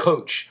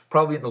coach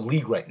probably in the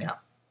league right now.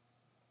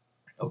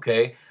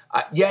 Okay?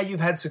 Yeah,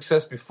 you've had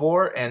success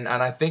before, and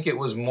I think it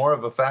was more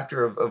of a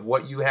factor of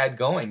what you had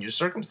going, your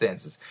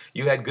circumstances.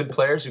 You had good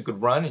players who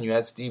could run, and you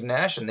had Steve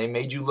Nash, and they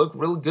made you look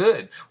real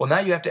good. Well, now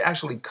you have to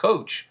actually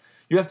coach.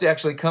 You have to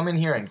actually come in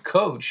here and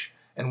coach,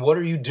 and what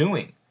are you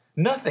doing?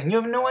 Nothing.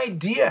 You have no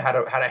idea how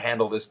to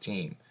handle this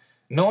team.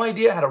 No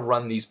idea how to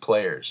run these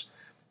players.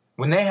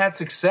 When they had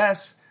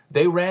success,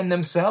 they ran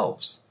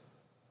themselves.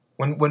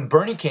 When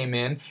Bernie came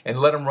in and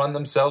let them run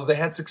themselves, they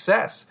had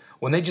success.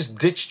 When they just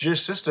ditched your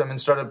system and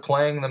started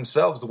playing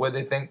themselves the way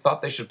they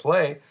thought they should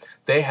play,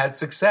 they had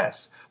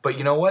success. But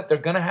you know what? They're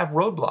going to have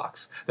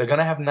roadblocks. They're going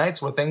to have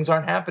nights where things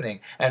aren't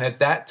happening. And at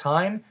that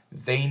time,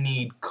 they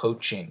need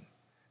coaching.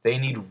 They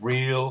need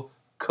real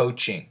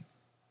coaching.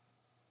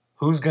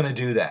 Who's going to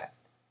do that?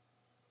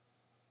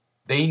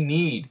 This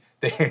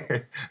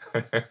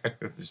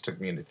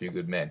took me into A Few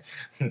Good Men.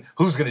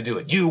 Who's going to do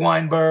it? You,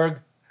 Weinberg?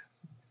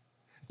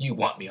 You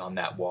want me on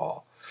that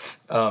wall.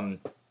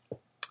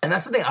 And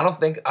that's the thing.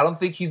 I don't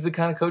think he's the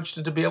kind of coach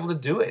to be able to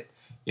do it.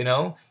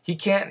 He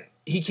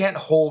can't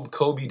hold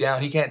Kobe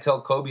down. He can't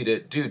tell Kobe to,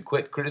 dude,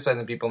 quit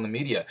criticizing people in the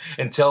media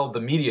until the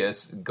media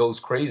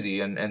goes crazy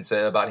and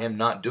say about him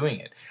not doing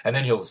it. And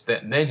then he'll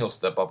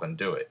step up and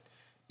do it.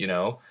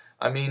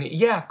 I mean,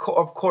 yeah,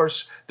 of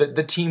course,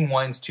 the team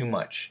whines too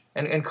much.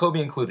 And Kobe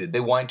included.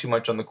 They whine too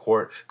much on the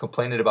court,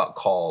 complaining about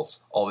calls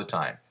all the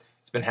time.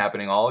 It's been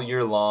happening all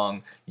year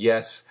long.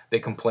 Yes, they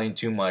complain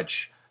too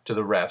much to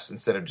the refs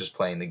instead of just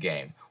playing the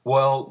game.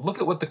 Well,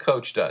 look at what the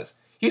coach does.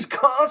 He's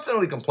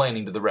constantly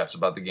complaining to the refs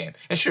about the game.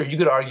 And sure, you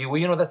could argue,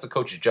 well, that's a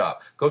coach's job.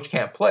 Coach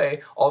can't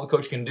play. All the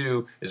coach can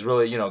do is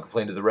really,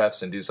 complain to the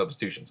refs and do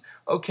substitutions.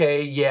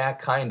 Okay, yeah,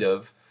 kind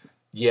of.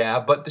 Yeah,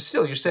 but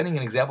still, you're setting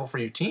an example for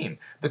your team.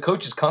 The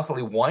coach is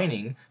constantly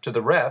whining to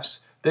the refs.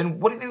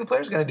 Then what do you think the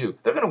players are going to do?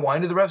 They're going to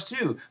whine to the refs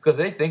too because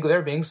they think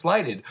they're being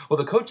slighted. Well,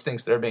 the coach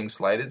thinks they're being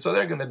slighted, so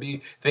they're going to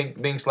be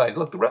being slighted.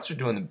 Look, the refs are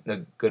doing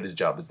the good as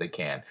job as they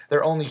can.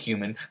 They're only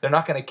human. They're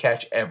not going to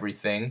catch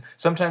everything.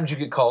 Sometimes you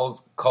get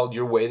calls called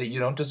your way that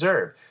you don't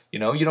deserve. You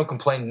don't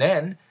complain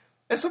then.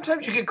 And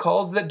sometimes you get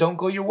calls that don't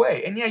go your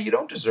way. And yeah, you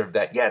don't deserve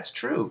that. Yeah, it's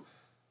true.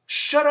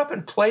 Shut up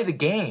and play the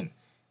game.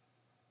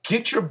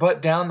 Get your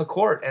butt down the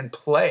court and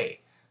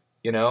play.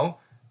 I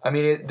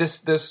mean,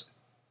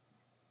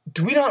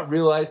 do we not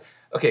realize?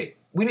 Okay,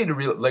 we need to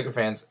realize, Laker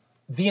fans,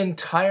 the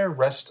entire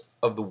rest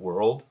of the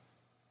world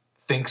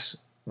thinks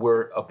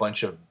we're a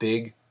bunch of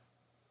big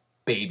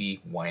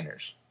baby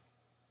whiners.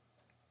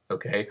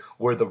 Okay,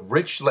 we're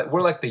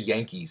like the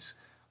Yankees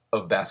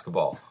of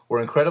basketball.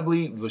 We're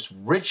this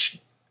rich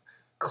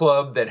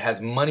club that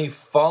has money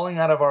falling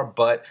out of our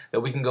butt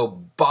that we can go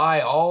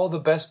buy all the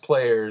best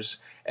players,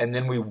 and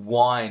then we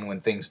whine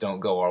when things don't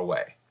go our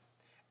way.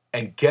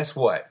 And guess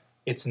what?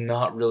 It's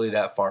not really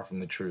that far from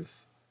the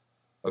truth.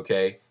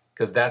 Okay?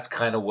 Because that's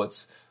kind of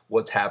what's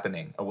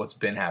happening, or what's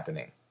been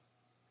happening.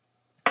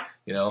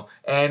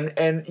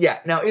 And yeah,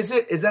 now is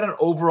that an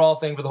overall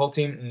thing for the whole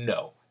team?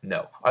 No.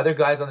 Are there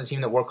guys on the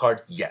team that work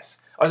hard? Yes.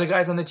 Are there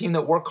guys on the team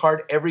that work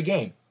hard every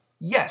game?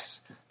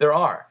 Yes, there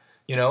are.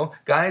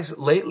 Guys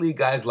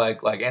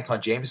like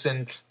Anton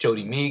Jameson,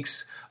 Jody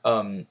Meeks,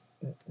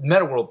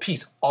 Metta World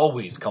Peace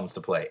always comes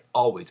to play.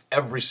 Always.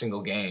 Every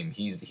single game,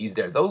 he's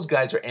there. Those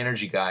guys are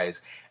energy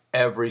guys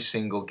every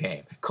single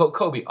game.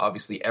 Kobe,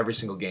 obviously, every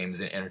single game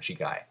is an energy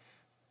guy.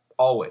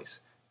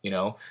 Always.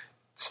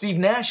 Steve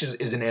Nash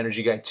is an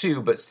energy guy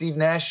too, but Steve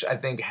Nash, I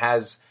think,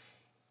 has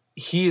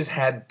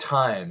had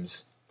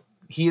games.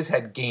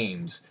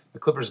 The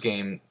Clippers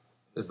game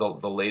is the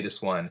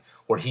latest one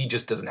where he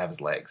just doesn't have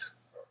his legs.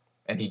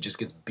 And he just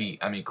gets beat.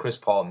 I mean, Chris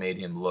Paul made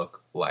him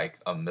look like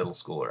a middle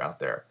schooler out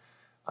there.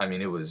 I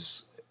mean, it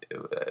was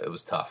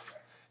tough.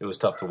 It was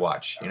tough to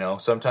watch.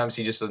 Sometimes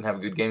he just doesn't have a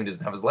good game. He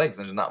doesn't have his legs.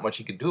 And there's not much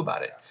he can do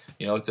about it.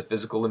 It's a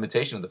physical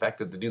limitation of the fact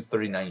that the dude's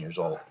 39 years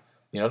old.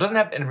 It doesn't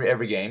happen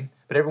every game,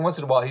 but every once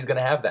in a while he's going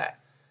to have that.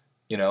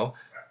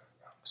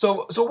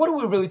 So what are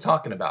we really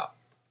talking about?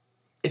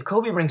 If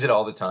Kobe brings it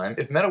all the time,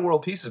 if Metta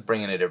World Peace is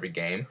bringing it every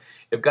game,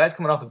 if guys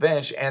coming off the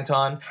bench,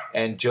 Anton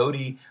and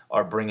Jody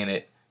are bringing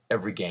it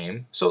every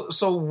game,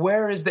 so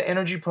where is the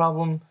energy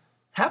problem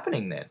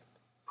happening then?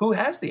 Who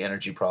has the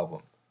energy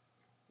problem?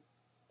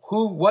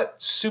 What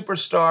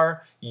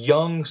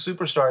young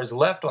superstar is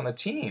left on the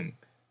team?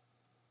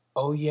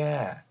 Oh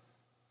yeah,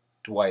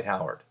 Dwight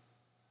Howard.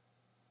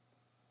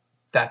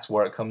 That's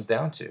where it comes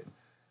down to.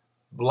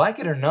 Like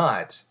it or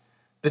not,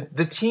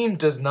 the team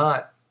does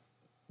not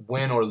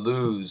win or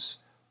lose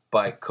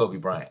by Kobe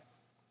Bryant.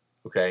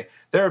 Okay?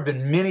 There have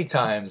been many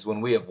times when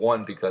we have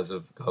won because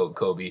of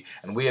Kobe,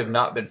 and we have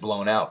not been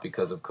blown out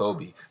because of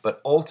Kobe. But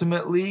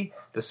ultimately,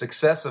 the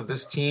success of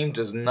this team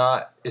is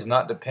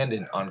not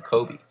dependent on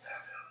Kobe.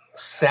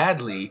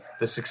 Sadly,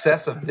 the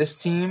success of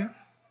this team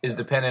is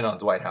dependent on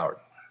Dwight Howard.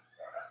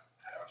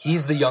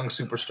 He's the young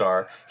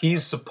superstar.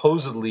 He's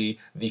supposedly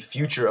the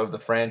future of the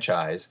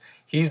franchise.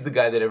 He's the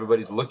guy that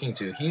everybody's looking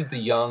to. He's the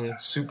young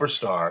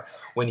superstar.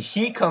 When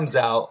he comes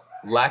out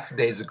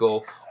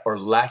lackadaisical or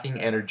lacking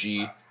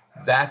energy,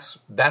 that's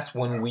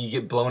when we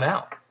get blown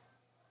out.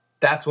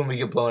 That's when we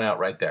get blown out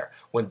right there.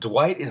 When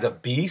Dwight is a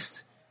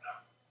beast,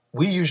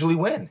 we usually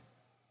win.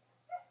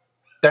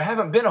 There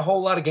haven't been a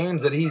whole lot of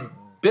games that he's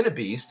been a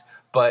beast,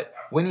 but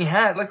when he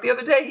had, like the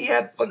other day, he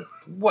had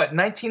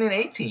 19 and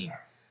 18.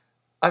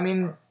 I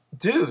mean,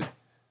 dude,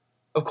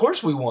 of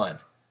course we won.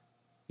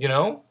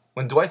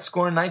 When Dwight's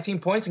scoring 19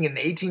 points and getting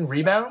 18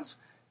 rebounds,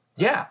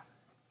 yeah,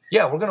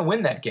 we're going to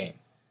win that game.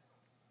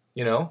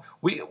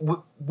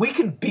 We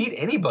can beat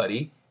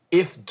anybody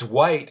if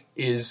Dwight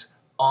is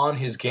on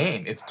his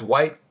game, if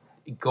Dwight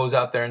goes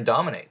out there and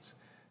dominates.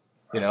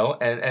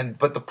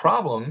 But the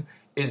problem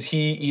is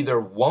he either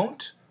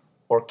won't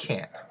or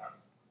can't.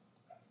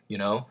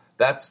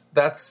 That's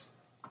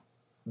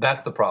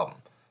the problem.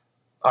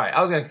 All right,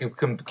 I was going to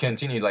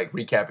continue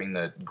recapping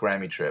the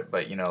Grammy trip,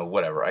 but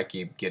whatever. I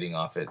keep getting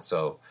off it,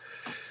 so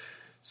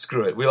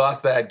screw it. We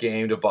lost that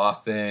game to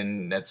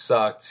Boston. That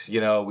sucked.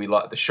 We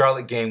lost the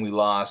Charlotte game. We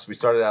lost. We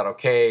started out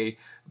okay,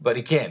 but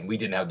again, we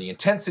didn't have the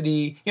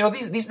intensity.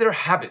 These are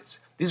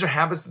habits. These are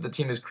habits that the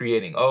team is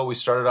creating. Oh, we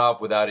started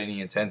off without any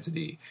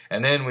intensity,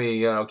 and then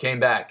we came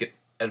back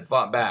and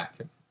fought back.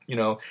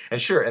 And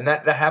sure, and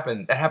that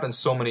happened. That happened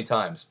so many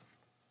times.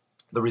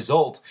 The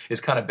result is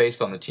kind of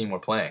based on the team we're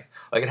playing.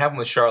 Like it happened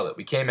with Charlotte.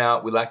 We came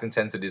out, we lacked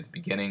intensity at the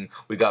beginning,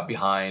 we got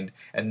behind,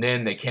 and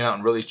then they came out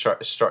and really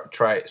started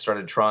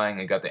trying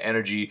and got the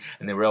energy,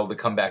 and they were able to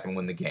come back and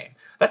win the game.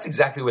 That's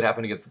exactly what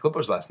happened against the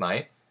Clippers last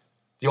night.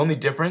 The only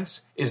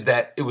difference is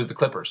that it was the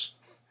Clippers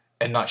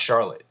and not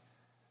Charlotte.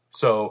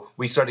 So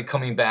we started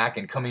coming back,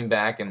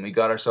 and we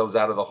got ourselves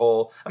out of the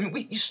hole. I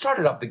mean, you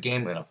started off the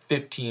game in a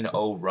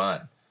 15-0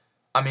 run.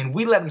 I mean,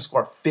 we let them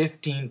score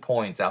 15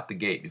 points out the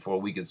gate before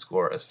we could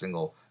score a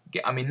single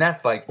game. I mean,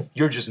 that's like,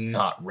 you're just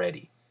not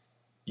ready.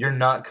 You're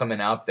not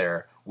coming out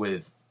there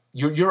with,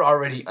 you're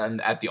already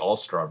at the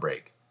All-Star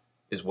break,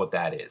 is what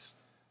that is.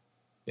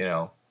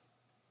 And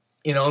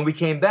we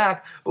came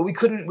back, but we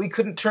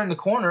couldn't turn the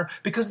corner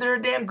because they're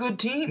a damn good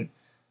team.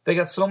 They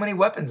got so many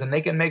weapons, and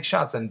they can make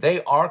shots, and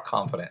they are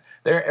confident.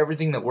 They're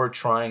everything that we're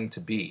trying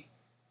to be.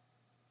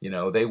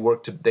 They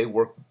work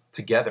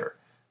together.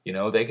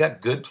 They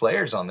got good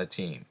players on the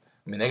team.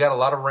 I mean, they got a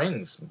lot of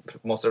rings.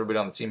 Most everybody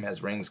on the team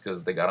has rings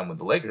because they got them with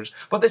the Lakers,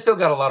 but they still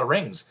got a lot of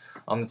rings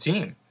on the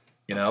team.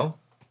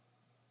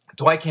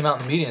 Dwight came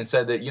out in the media and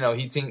said that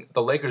he thinks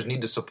the Lakers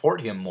need to support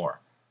him more.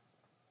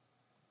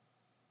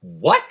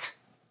 What?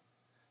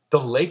 The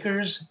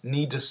Lakers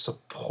need to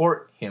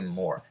support him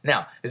more.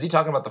 Now, is he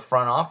talking about the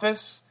front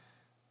office?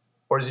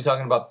 Or is he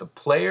talking about the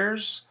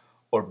players?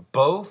 Or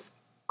both?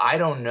 I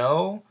don't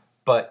know.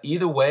 But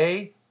either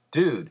way,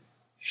 dude,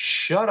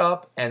 shut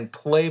up and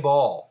play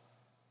ball.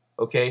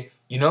 Okay?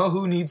 You know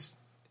who needs...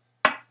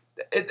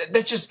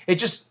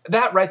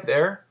 That right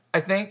there, I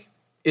think,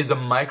 is a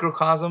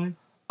microcosm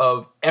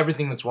of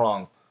everything that's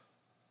wrong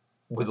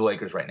with the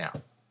Lakers right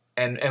now.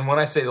 And when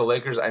I say the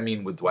Lakers, I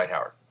mean with Dwight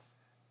Howard.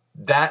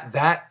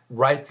 That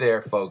right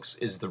there, folks,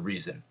 is the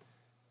reason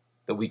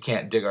that we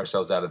can't dig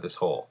ourselves out of this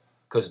hole.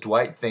 Because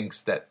Dwight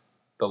thinks that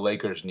the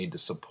Lakers need to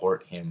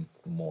support him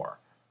more.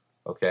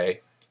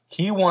 Okay?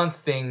 He wants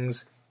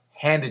things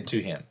handed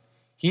to him.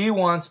 He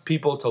wants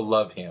people to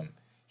love him.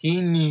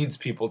 He needs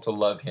people to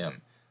love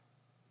him.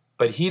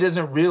 But he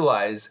doesn't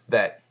realize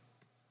that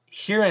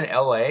here in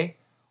LA,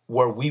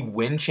 where we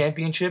win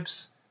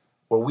championships,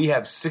 where we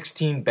have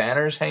 16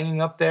 banners hanging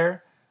up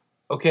there,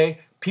 okay?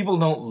 People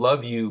don't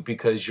love you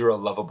because you're a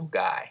lovable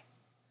guy.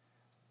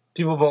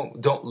 People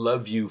don't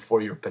love you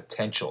for your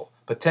potential.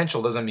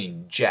 Potential doesn't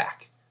mean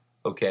jack,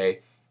 okay?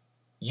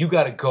 You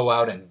got to go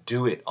out and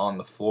do it on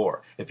the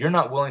floor. If you're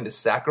not willing to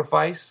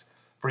sacrifice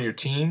for your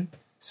team,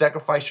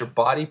 sacrifice your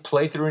body,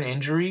 play through an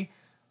injury.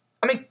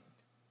 I mean,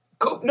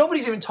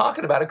 nobody's even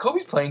talking about it.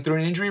 Kobe's playing through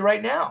an injury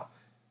right now.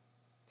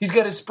 He's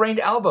got his sprained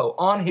elbow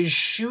on his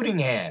shooting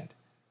hand.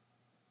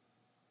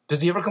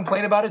 Does he ever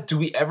complain about it? Do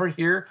we ever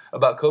hear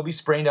about Kobe's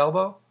sprained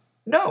elbow?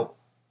 No.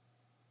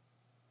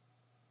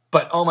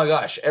 But, oh my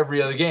gosh,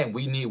 every other game,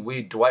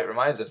 Dwight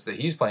reminds us that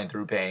he's playing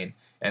through pain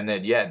and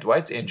that, yeah,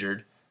 Dwight's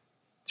injured.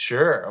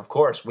 Sure, of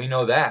course, we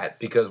know that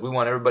because we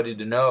want everybody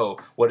to know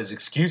what his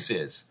excuse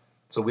is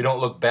so we don't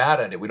look bad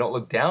at it. We don't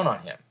look down on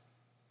him,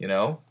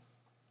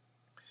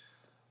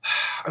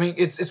 I mean,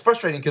 it's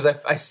frustrating because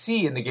I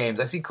see in the games,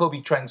 I see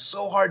Kobe trying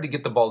so hard to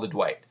get the ball to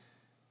Dwight.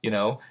 And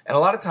a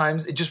lot of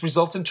times it just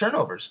results in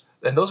turnovers.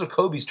 And those are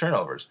Kobe's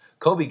turnovers.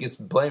 Kobe gets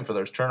blamed for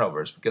those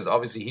turnovers because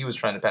obviously he was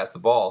trying to pass the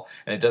ball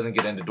and it doesn't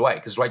get into Dwight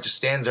because Dwight just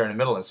stands there in the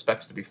middle and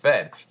expects to be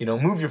fed.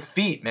 Move your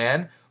feet,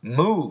 man.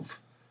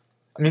 Move.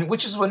 I mean,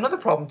 which is another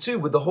problem too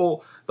with the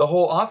whole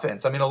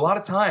offense. I mean, a lot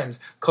of times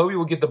Kobe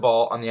will get the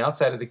ball on the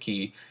outside of the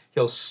key.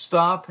 He'll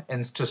stop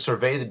and to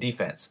survey the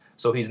defense.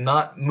 So he's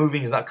not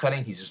moving, he's not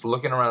cutting, he's just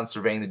looking around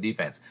surveying the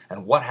defense.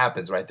 And what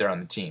happens right there on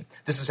the team?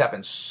 This has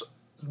happened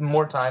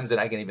more times than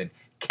I can even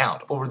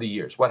count over the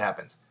years. What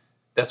happens?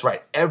 That's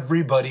right.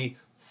 Everybody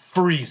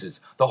freezes.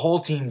 The whole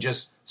team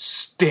just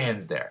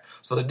stands there.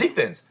 So the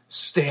defense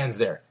stands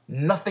there.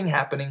 Nothing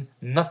happening,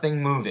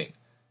 nothing moving.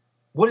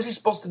 What is he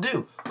supposed to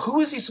do?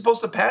 Who is he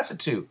supposed to pass it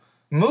to?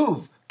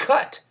 Move,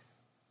 cut,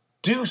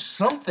 do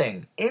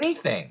something,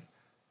 anything.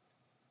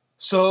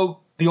 So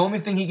the only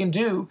thing he can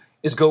do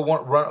is go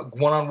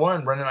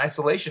one-on-one, run in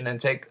isolation, and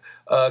take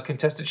a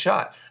contested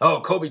shot. Oh,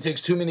 Kobe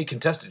takes too many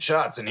contested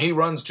shots, and he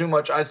runs too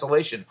much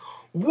isolation.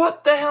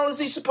 What the hell is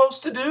he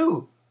supposed to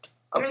do?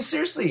 I mean,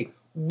 seriously,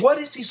 what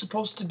is he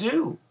supposed to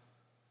do?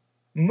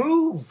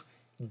 Move.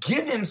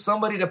 Give him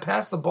somebody to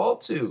pass the ball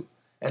to.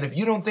 And if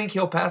you don't think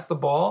he'll pass the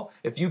ball,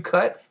 if you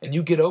cut and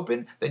you get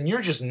open, then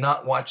you're just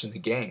not watching the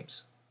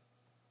games.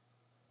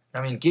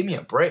 I mean, give me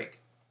a break.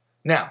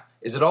 Now,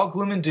 is it all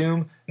gloom and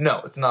doom?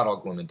 No, it's not all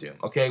gloom and doom.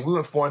 Okay, we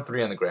went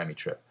 4-3 on the Grammy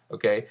trip.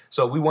 Okay,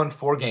 so we won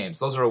 4 games.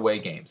 Those are away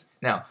games.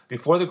 Now,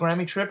 before the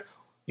Grammy trip,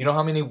 you know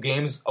how many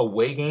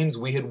away games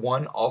we had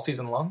won all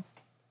season long?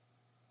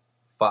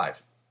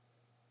 5.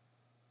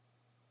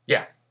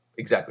 Yeah,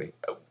 exactly.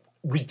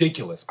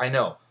 Ridiculous, I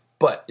know.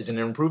 But is it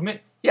an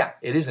improvement? Yeah,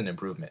 it is an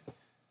improvement.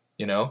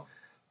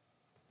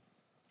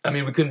 I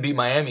mean, we couldn't beat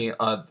Miami,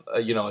 at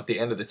the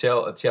end of the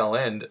tail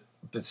end.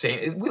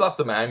 We lost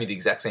to Miami the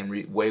exact same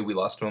way we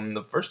lost to them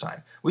the first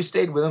time. We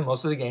stayed with them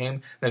most of the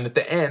game. Then at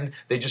the end,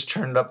 they just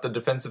turned up the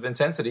defensive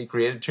intensity,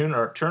 created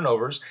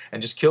turnovers,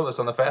 and just killed us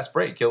on the fast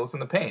break, killed us in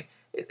the paint.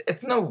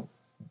 It's not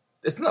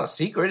a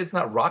secret. It's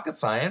not rocket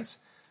science.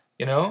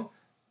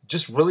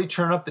 Just really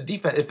turn up the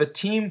defense. If a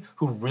team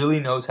who really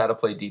knows how to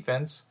play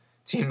defense,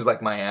 teams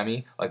like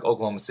Miami, like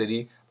Oklahoma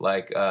City,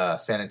 like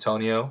San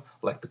Antonio,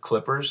 like the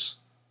Clippers,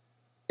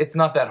 it's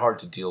not that hard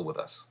to deal with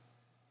us.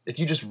 If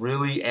you just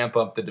really amp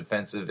up the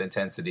defensive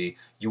intensity,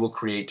 you will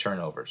create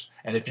turnovers.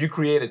 And if you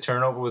create a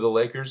turnover with the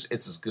Lakers,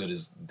 it's as good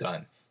as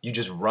done. You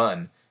just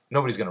run.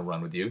 Nobody's going to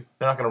run with you.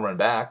 They're not going to run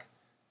back.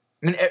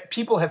 I mean,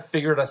 people have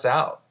figured us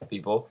out,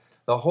 people.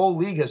 The whole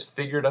league has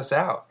figured us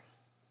out.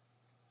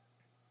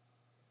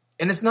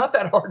 And it's not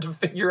that hard to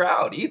figure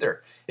out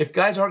either. If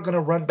guys aren't going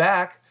to run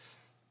back,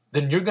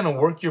 then you're going to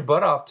work your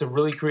butt off to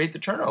really create the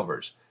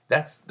turnovers.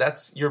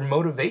 That's your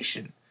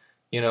motivation.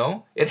 You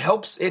know, it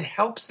helps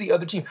the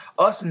other team.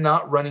 Us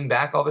not running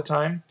back all the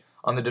time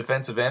on the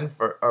defensive end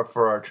for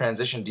our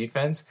transition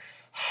defense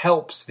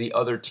helps the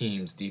other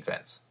team's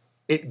defense.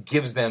 It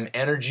gives them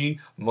energy,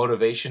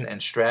 motivation,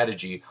 and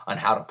strategy on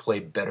how to play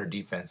better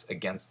defense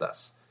against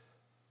us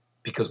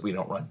because we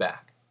don't run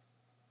back.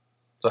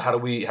 So how do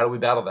we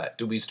battle that?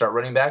 Do we start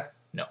running back?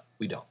 No,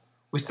 we don't.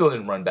 We still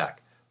didn't run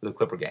back with the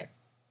Clipper game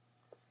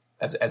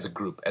as a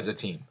group, as a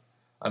team.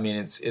 I mean,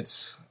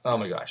 it's oh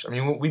my gosh. I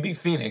mean, we beat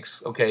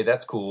Phoenix. Okay,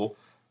 that's cool,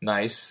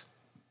 nice.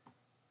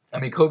 I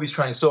mean, Kobe's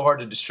trying so hard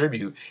to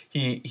distribute.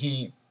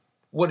 He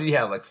what did he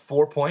have? Like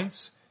 4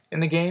 points in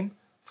the game.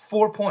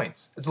 4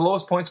 points. It's the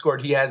lowest point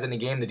scored he has in a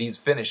game that he's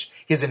finished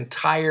his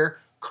entire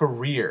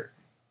career.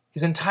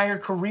 His entire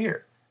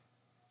career.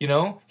 You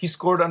know, he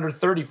scored under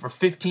 30 for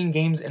 15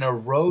 games in a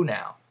row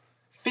now.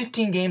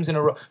 15 games in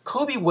a row.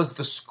 Kobe was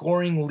the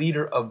scoring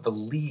leader of the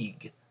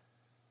league.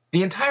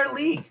 The entire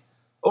league.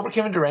 Over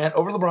Kevin Durant,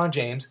 over LeBron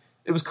James,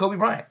 it was Kobe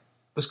Bryant,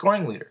 the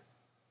scoring leader.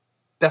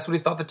 That's what he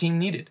thought the team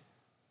needed.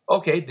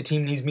 Okay, the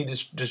team needs me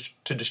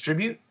to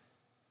distribute.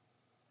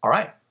 All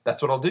right,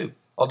 that's what I'll do.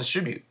 I'll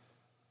distribute.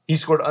 He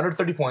scored under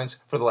 30 points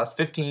for the last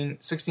 16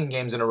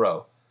 games in a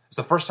row. It's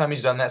the first time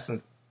he's done that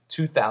since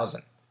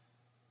 2000.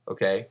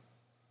 Okay?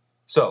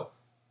 So,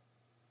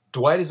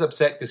 Dwight is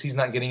upset because he's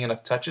not getting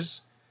enough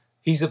touches.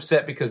 He's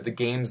upset because the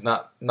game's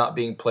not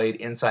being played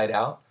inside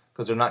out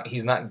because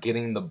he's not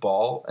getting the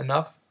ball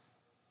enough.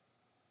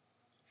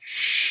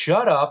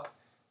 Shut up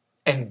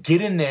and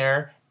get in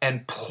there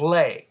and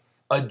play.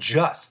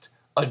 Adjust.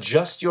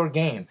 Adjust your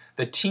game.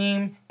 The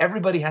team,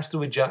 everybody has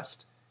to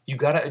adjust. You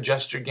got to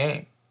adjust your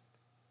game.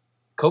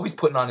 Kobe's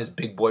putting on his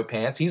big boy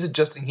pants. He's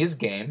adjusting his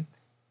game.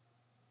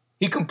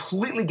 He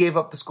completely gave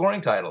up the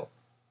scoring title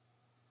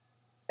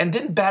and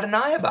didn't bat an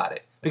eye about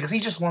it because he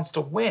just wants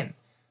to win.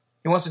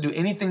 He wants to do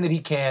anything that he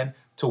can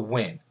to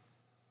win.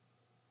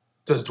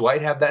 Does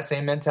Dwight have that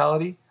same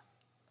mentality?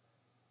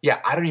 Yeah,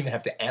 I don't even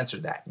have to answer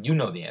that. You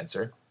know the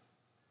answer.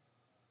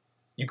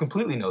 You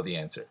completely know the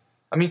answer.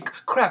 I mean,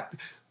 crap.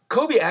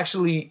 Kobe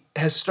actually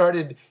has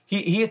started,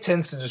 he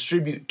tends to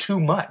distribute too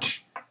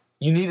much.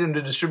 You need him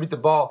to distribute the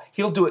ball.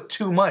 He'll do it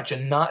too much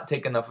and not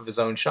take enough of his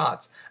own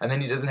shots. And then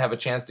he doesn't have a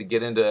chance to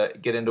get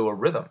into a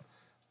rhythm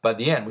by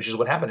the end, which is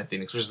what happened in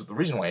Phoenix, which is the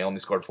reason why he only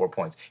scored 4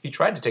 points. He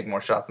tried to take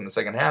more shots in the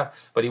second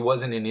half, but he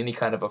wasn't in any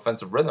kind of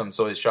offensive rhythm,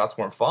 so his shots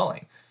weren't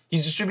falling.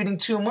 He's distributing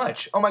too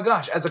much. Oh my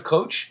gosh, as a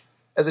coach,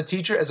 as a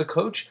teacher, as a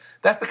coach,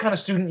 that's the kind of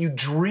student you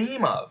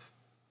dream of.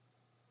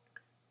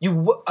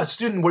 A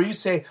student where you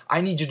say,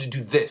 I need you to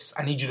do this.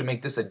 I need you to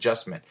make this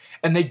adjustment.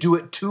 And they do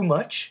it too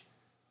much.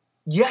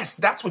 Yes,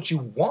 that's what you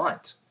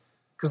want.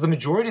 Because the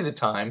majority of the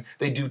time,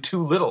 they do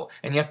too little.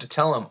 And you have to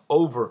tell them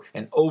over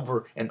and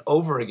over and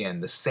over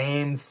again the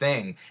same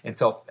thing.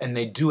 And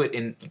they do it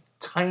in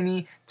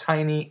tiny,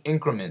 tiny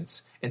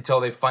increments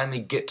until they finally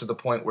get to the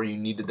point where you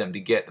needed them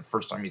to get the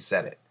first time you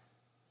said it.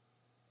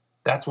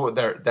 That's what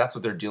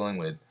they're dealing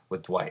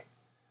with Dwight.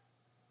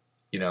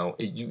 You know,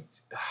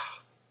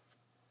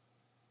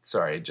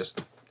 sorry, it's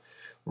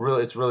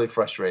really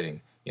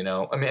frustrating. You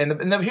know, I mean,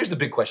 and here's the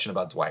big question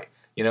about Dwight.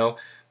 You know,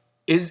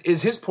 is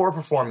his poor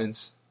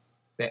performance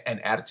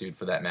and attitude,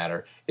 for that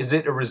matter, is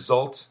it a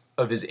result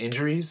of his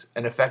injuries,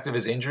 an effect of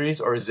his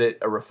injuries, or is it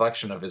a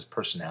reflection of his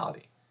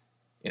personality?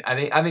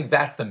 I think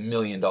that's the $1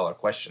 million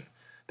question.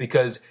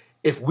 Because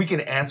if we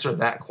can answer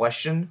that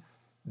question,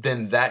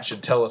 then that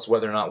should tell us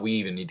whether or not we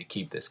even need to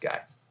keep this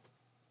guy.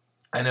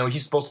 I know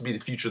he's supposed to be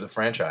the future of the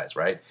franchise,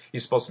 right?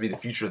 He's supposed to be the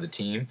future of the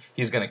team.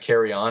 He's going to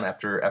carry on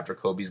after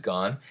Kobe's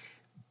gone.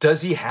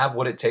 Does he have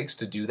what it takes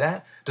to do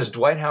that? Does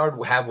Dwight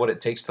Howard have what it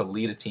takes to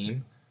lead a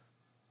team,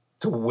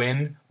 to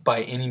win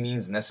by any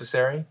means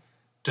necessary,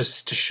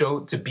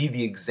 to be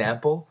the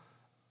example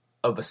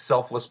of a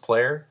selfless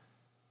player?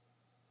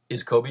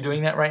 Is Kobe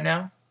doing that right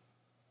now?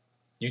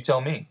 You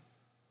tell me.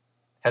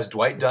 Has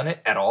Dwight done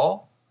it at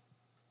all?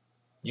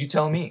 You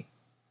tell me.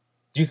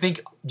 Do you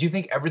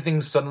think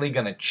everything's suddenly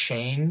going to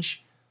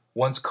change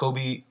once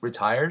Kobe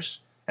retires?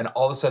 And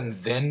all of a sudden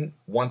then,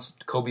 once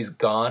Kobe's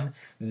gone,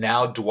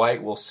 now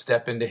Dwight will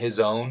step into his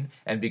own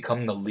and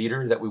become the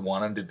leader that we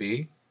want him to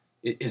be?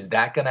 Is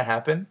that going to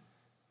happen?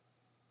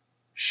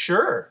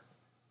 Sure.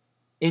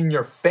 In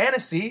your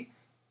fantasy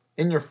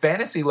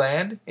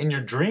land, in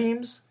your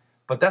dreams,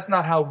 but that's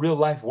not how real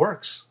life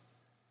works.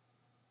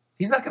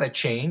 He's not going to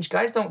change.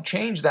 Guys don't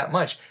change that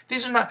much.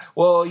 These are not,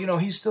 well, you know,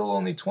 he's still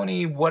only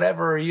 20,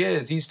 whatever he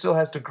is. He still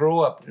has to grow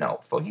up.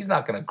 No, he's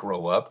not going to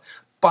grow up.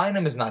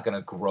 Bynum is not going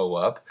to grow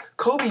up.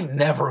 Kobe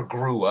never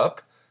grew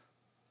up.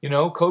 You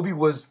know, Kobe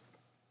was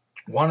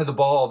wanted the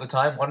ball all the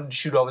time, wanted to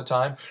shoot all the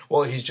time.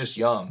 Well, he's just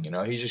young,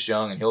 he's just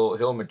young, and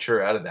he'll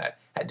mature out of that.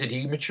 Did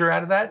he mature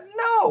out of that?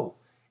 No.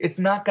 It's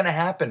not going to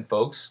happen,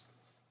 folks.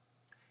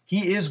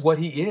 He is what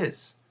he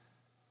is.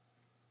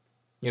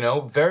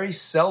 Very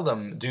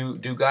seldom do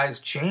guys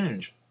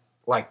change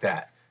like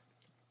that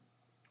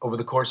over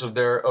the course of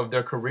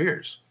their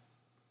careers.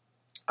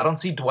 I don't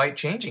see Dwight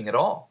changing at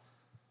all.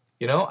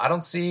 I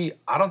don't see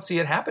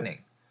it happening.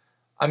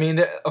 I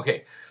mean,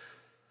 okay.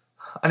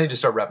 I need to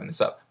start wrapping this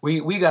up. I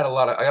got a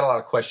lot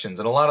of questions,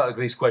 and a lot of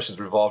these questions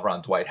revolve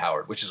around Dwight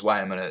Howard, which is why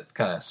I'm going to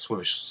kind of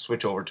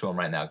switch over to him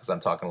right now, because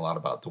I'm talking a lot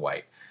about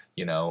Dwight.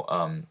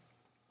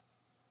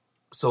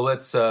 So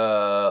let's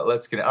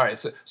get it. All right.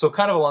 So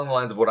kind of along the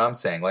lines of what I'm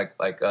saying, like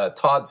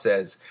Todd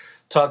says,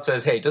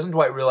 hey, doesn't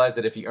Dwight realize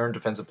that if he earned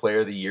Defensive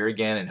Player of the Year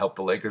again and helped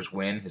the Lakers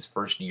win his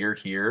first year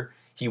here,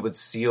 he would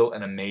seal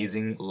an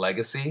amazing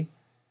legacy?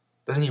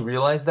 Doesn't he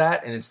realize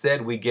that? And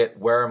instead we get,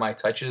 where are my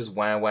touches?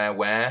 Wah, wah,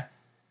 wah.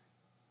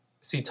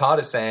 See, Todd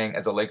is saying,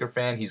 as a Laker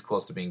fan, he's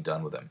close to being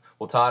done with him.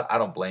 Well, Todd, I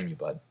don't blame you,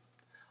 bud.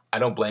 I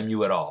don't blame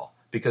you at all,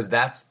 because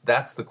that's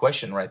the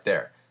question right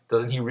there.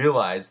 Doesn't he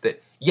realize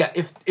that, yeah,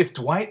 if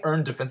Dwight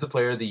earned Defensive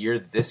Player of the Year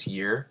this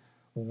year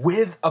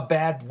with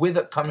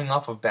a coming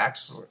off of back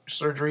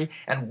surgery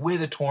and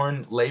with a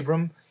torn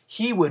labrum,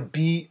 he would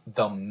be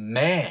the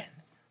man.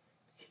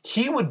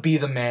 He would be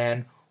the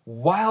man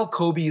while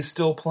Kobe is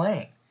still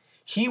playing.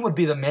 He would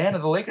be the man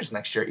of the Lakers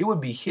next year. It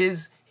would be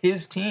his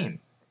team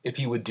if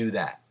he would do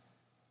that.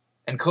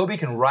 And Kobe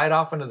can ride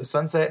off into the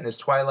sunset in his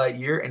twilight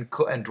year,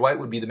 and Dwight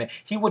would be the man.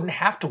 He wouldn't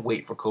have to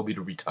wait for Kobe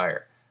to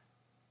retire.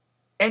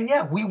 And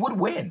yeah, we would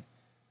win.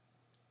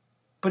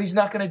 But he's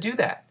not going to do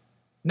that.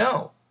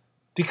 No.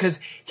 Because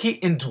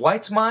in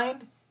Dwight's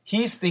mind,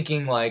 he's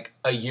thinking like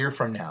a year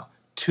from now,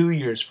 2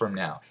 years from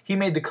now. He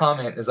made the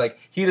comment, it's like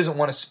he doesn't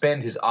want to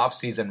spend his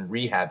offseason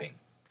rehabbing.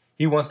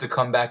 He wants to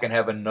come back and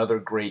have another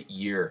great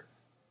year.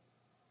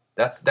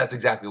 That's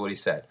exactly what he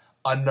said.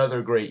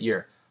 Another great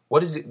year.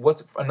 What's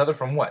another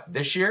from what?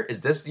 This year?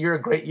 Is this year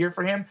a great year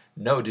for him?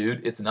 No,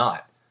 dude, it's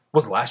not.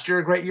 Was last year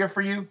a great year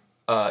for you?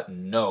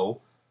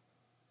 No.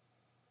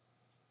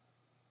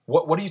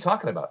 What are you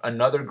talking about?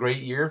 Another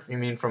great year? You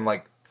mean from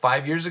like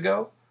 5 years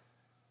ago?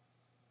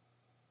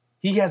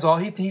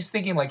 He's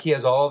thinking like he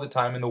has all the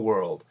time in the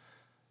world,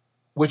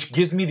 which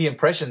gives me the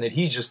impression that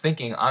he's just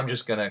thinking, I'm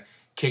just gonna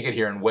kick it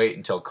here and wait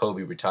until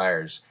Kobe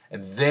retires,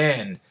 and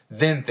then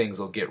things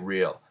will get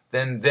real.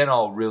 Then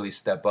I'll really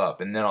step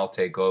up, and then I'll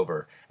take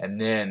over, and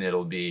then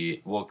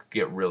we'll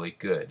get really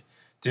good.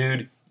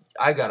 Dude,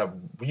 you got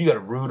a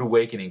rude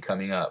awakening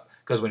coming up,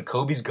 because when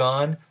Kobe's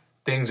gone,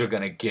 things are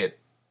going to get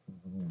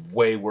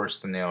way worse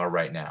than they are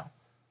right now.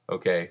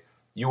 Okay?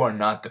 You are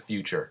not the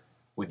future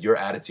with your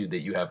attitude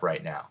that you have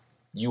right now.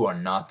 You are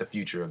not the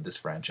future of this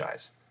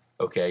franchise.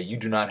 Okay? You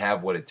do not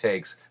have what it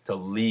takes to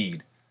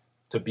lead,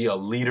 to be a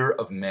leader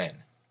of men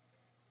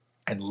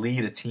and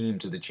lead a team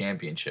to the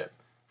championship.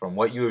 From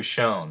what you have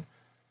shown.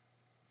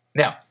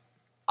 Now,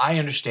 I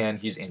understand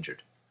he's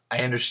injured. I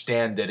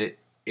understand that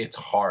it's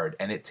hard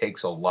and it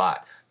takes a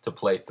lot to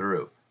play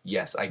through.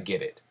 Yes, I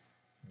get it.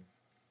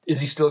 Is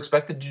he still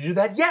expected to do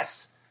that?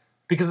 Yes,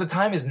 because the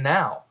time is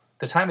now.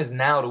 The time is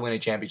now to win a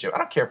championship. I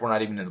don't care if we're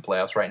not even in the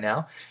playoffs right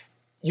now.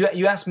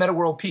 You ask Metta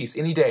World Peace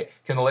any day,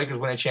 can the Lakers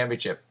win a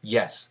championship?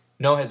 Yes.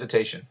 No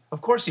hesitation.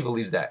 Of course he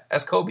believes that.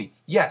 As Kobe,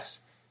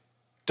 yes.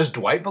 Does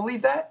Dwight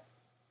believe that?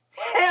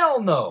 Hell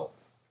no.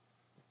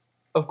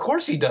 Of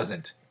course he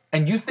doesn't.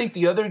 And you think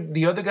the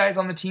other guys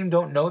on the team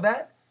don't know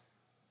that?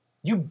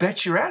 You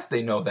bet your ass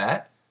they know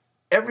that.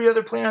 Every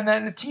other player on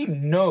that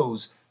team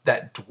knows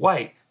that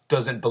Dwight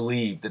doesn't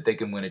believe that they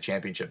can win a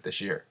championship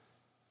this year.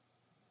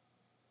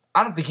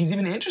 I don't think he's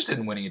even interested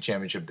in winning a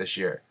championship this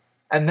year.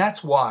 And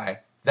that's why,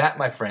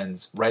 my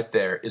friends, right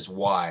there is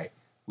why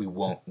we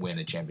won't win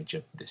a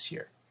championship this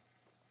year.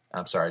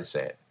 I'm sorry to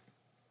say it.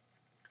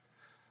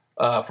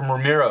 From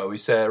Ramiro,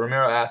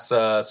 Ramiro asks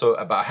so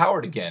about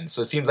Howard again.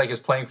 So it seems like he's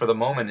playing for the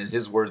moment, and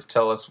his words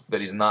tell us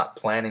that he's not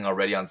planning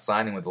already on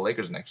signing with the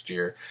Lakers next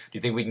year. Do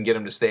you think we can get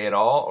him to stay at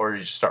all, or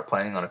just start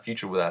planning on a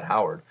future without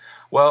Howard?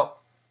 Well,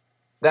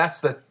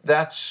 that's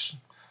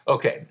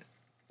okay.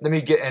 Let me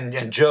get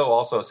and Joe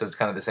also says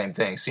kind of the same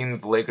thing. Seeing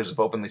that the Lakers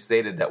have openly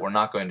stated that we're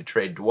not going to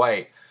trade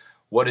Dwight,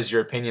 what is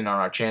your opinion on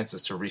our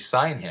chances to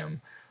re-sign him?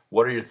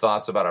 What are your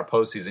thoughts about our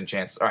postseason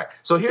chances? All right,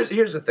 so here's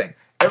the thing.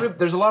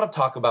 There's a lot of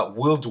talk about,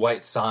 will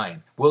Dwight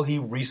sign? Will he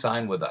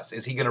re-sign with us?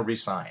 Is he going to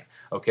re-sign?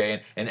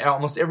 Okay, and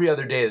almost every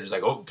other day there's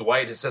like, oh,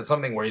 Dwight has said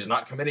something where he's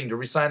not committing to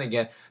re-sign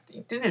again.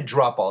 He didn't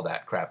drop all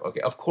that crap. Okay,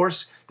 of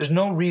course, there's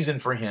no reason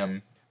for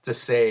him to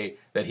say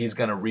that he's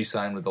going to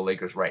re-sign with the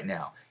Lakers right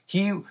now.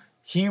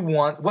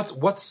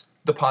 What's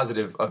the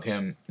positive of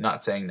him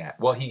not saying that?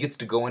 Well, he gets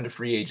to go into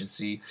free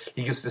agency.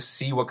 He gets to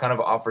see what kind of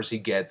offers he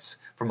gets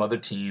from other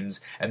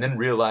teams, and then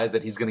realize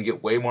that he's going to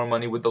get way more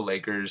money with the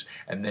Lakers,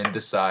 and then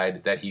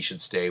decide that he should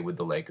stay with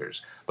the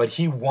Lakers. But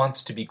he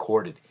wants to be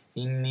courted.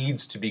 He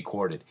needs to be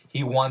courted.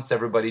 He wants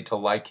everybody to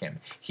like him.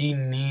 He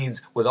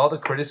needs, with all the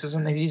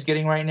criticism that he's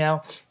getting right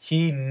now,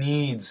 he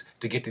needs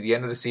to get to the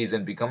end of the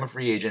season, become a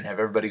free agent, have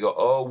everybody go,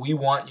 oh, we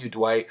want you,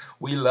 Dwight.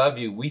 We love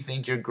you. We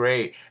think you're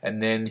great.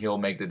 And then he'll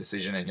make the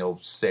decision and he'll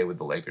stay with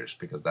the Lakers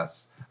because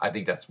I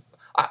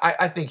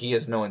think he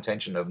has no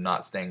intention of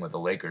not staying with the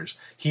Lakers.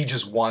 He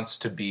just wants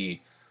to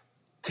be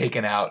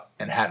taken out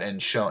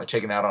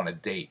taken out on a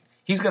date.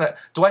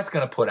 Dwight's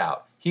gonna put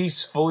out.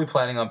 He's fully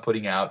planning on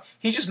putting out.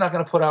 He's just not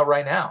gonna put out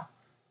right now.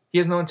 He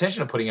has no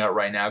intention of putting out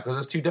right now because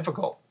it's too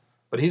difficult.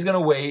 But he's gonna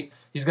wait.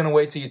 He's gonna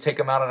wait till you take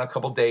him out on a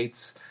couple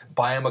dates,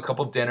 buy him a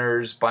couple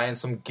dinners, buy him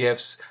some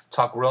gifts,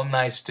 talk real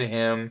nice to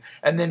him,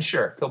 and then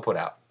sure, he'll put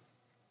out.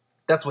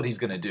 That's what he's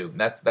gonna do.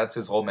 That's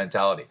his whole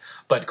mentality.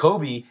 But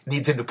Kobe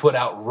needs him to put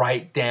out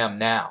right damn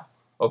now.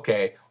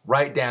 Okay?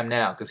 Right damn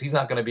now, because he's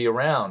not gonna be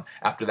around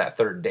after that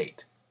third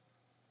date.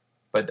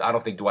 But I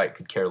don't think Dwight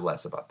could care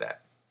less about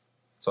that.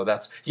 So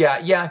that's,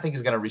 I think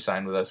he's going to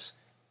re-sign with us.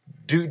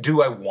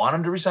 Do I want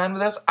him to re-sign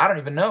with us? I don't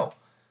even know.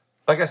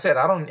 Like I said,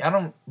 I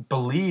don't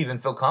believe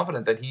and feel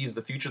confident that he's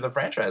the future of the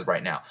franchise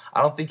right now.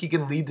 I don't think he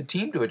can lead the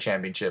team to a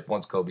championship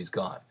once Kobe's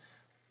gone.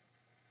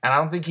 And I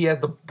don't think he has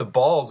the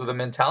balls or the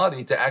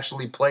mentality to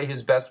actually play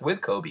his best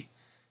with Kobe.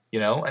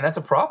 And that's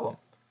a problem.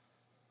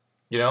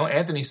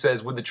 Anthony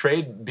says, with the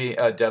trade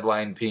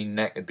deadline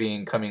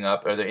being coming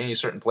up, are there any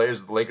certain players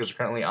that the Lakers are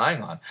currently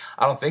eyeing on?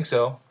 I don't think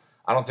so.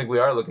 I don't think we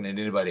are looking at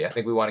anybody. I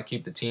think we want to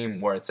keep the team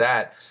where it's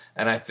at,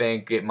 and I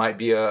think it might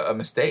be a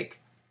mistake.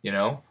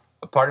 A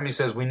part of me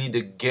says we need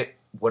to get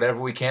whatever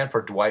we can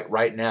for Dwight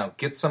right now.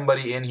 Get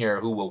somebody in here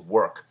who will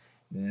work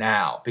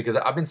now, because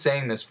I've been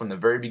saying this from the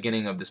very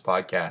beginning of this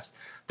podcast.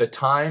 The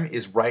time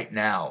is right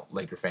now,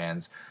 Laker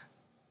fans.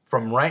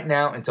 From right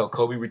now until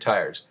Kobe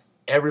retires,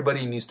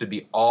 everybody needs to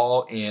be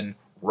all in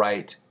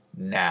right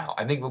now.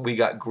 I think we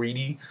got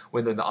greedy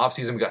when in the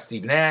offseason we got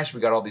Steve Nash,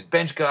 we got all these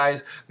bench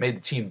guys, made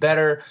the team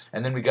better,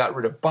 and then we got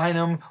rid of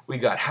Bynum, we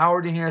got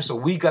Howard in here, so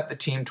we got the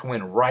team to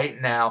win right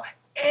now,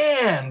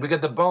 and we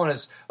got the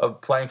bonus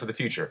of playing for the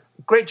future.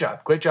 Great job,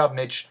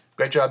 Mitch.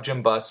 Great job,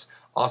 Jim Buss.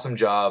 Awesome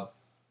job.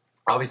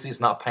 Obviously, it's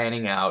not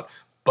panning out,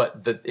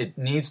 but it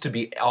needs to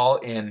be all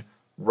in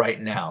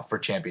right now for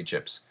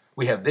championships.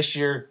 We have this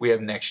year, we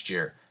have next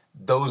year.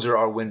 Those are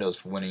our windows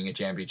for winning a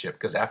championship.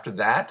 Because after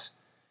that,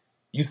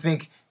 you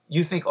think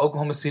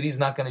Oklahoma City's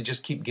not going to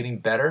just keep getting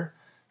better?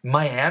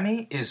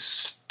 Miami is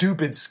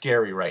stupid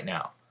scary right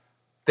now.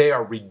 They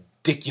are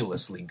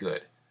ridiculously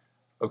good.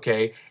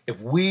 Okay?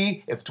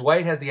 If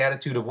Dwight has the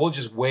attitude of we'll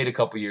just wait a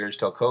couple years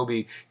till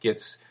Kobe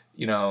gets,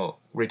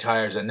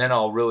 retires, and then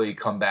I'll really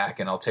come back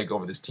and I'll take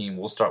over this team,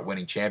 we'll start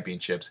winning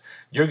championships,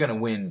 you're going to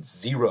win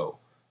zilch,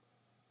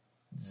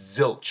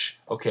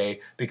 okay?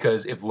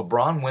 Because if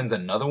LeBron wins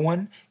another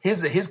one,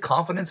 his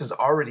confidence is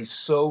already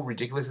so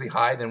ridiculously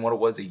high than what it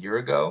was a year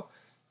ago.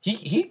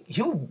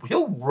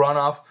 He'll run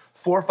off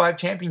 4 or 5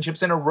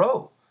 championships in a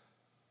row,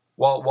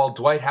 while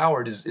Dwight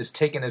Howard is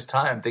taking his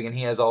time, thinking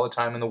he has all the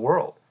time in the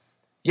world.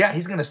 Yeah,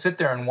 he's going to sit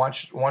there and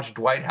watch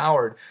Dwight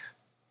Howard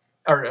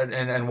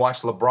and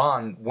watch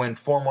LeBron win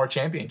 4 more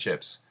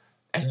championships,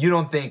 and you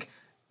don't think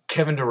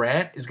Kevin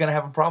Durant is going to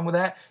have a problem with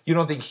that? You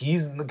don't think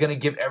he's going to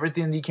give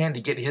everything that he can to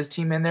get his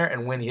team in there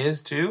and win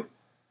his too?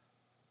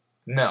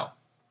 No.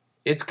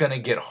 It's going to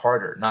get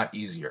harder, not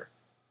easier.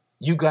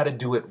 You got to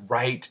do it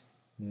right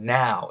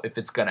now if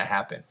it's going to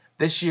happen.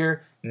 This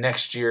year,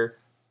 next year,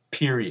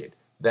 period.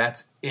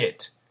 That's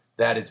it.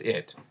 That is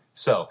it.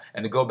 So,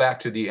 and to go back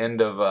to the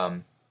end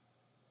of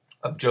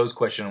Joe's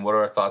question, what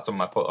are our thoughts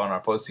on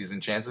our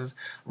postseason chances?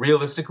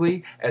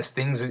 Realistically, as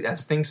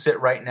things sit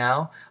right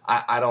now,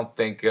 I don't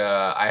think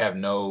I have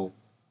no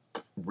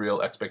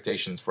real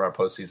expectations for our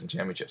postseason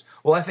championships.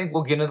 Well, I think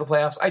we'll get into the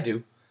playoffs. I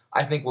do.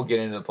 I think we'll get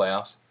into the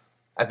playoffs.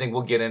 I think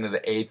we'll get into the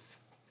 8th,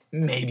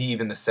 maybe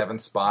even the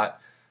 7th spot.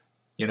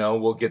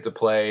 We'll get to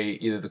play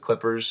either the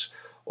Clippers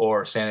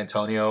or San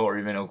Antonio or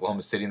even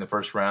Oklahoma City in the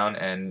first round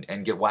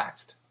and get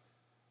waxed.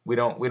 We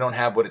don't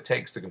have what it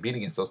takes to compete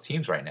against those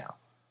teams right now.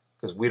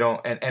 Because we don't,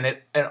 and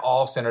it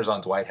all centers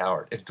on Dwight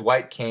Howard. If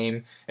Dwight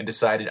came and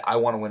decided, I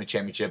want to win a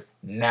championship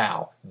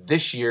now,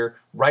 this year,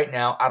 right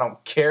now, I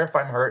don't care if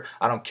I'm hurt,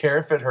 I don't care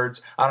if it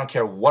hurts, I don't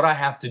care what I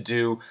have to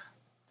do,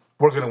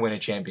 we're going to win a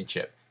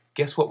championship.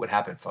 Guess what would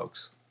happen,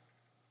 folks?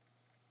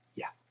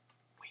 Yeah,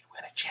 we'd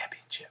win a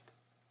championship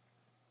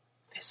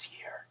this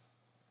year.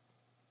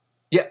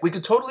 Yeah, we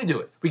could totally do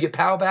it. We get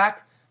Powell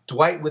back,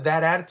 Dwight with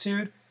that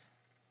attitude,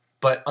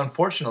 but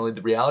unfortunately,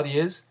 the reality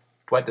is,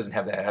 Dwight doesn't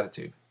have that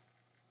attitude.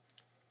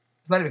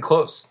 It's not even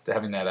close to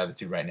having that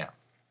attitude right now.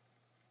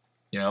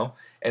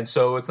 And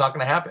so it's not going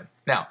to happen.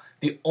 Now,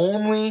 the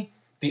only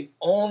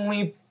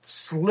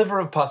sliver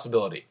of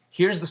possibility,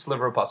 here's the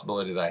sliver of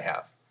possibility that I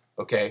have,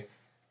 okay?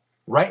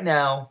 Right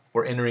now,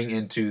 we're entering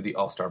into the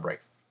All-Star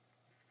break.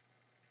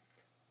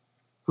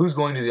 Who's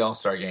going to the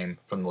All-Star game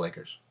from the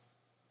Lakers?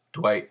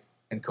 Dwight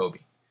and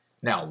Kobe.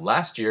 Now,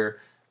 last year,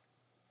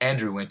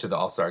 Andrew went to the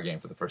All-Star game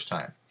for the first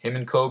time. Him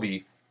and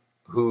Kobe,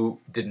 who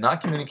did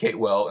not communicate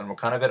well and were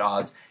kind of at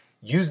odds,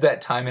 used that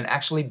time and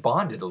actually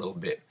bonded a little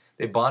bit.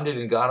 They bonded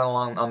and got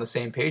along on the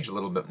same page a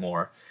little bit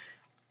more.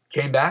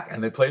 Came back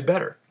and they played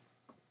better.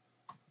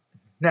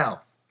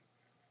 Now,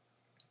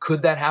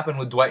 could that happen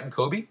with Dwight and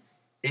Kobe?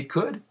 It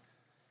could.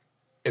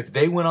 If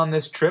they went on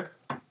this trip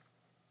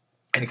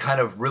and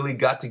kind of really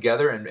got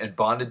together and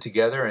bonded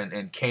together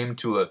and came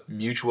to a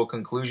mutual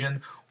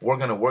conclusion, we're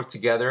going to work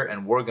together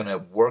and we're going to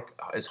work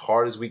as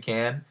hard as we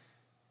can,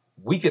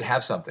 we could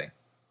have something.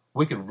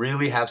 We could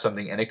really have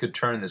something, and it could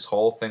turn this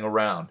whole thing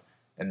around,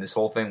 and this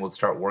whole thing would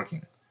start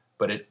working.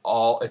 But it's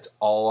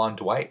all on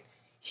Dwight.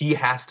 He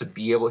has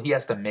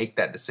to make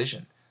that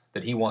decision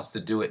that he wants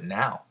to do it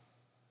now.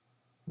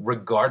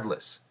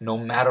 Regardless, no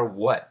matter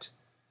what.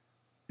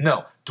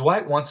 No,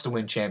 Dwight wants to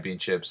win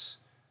championships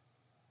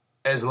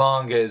as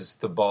long as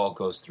the ball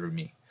goes through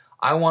me.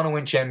 I want to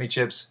win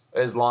championships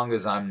as long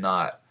as I'm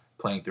not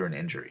playing through an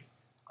injury.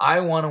 I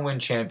want to win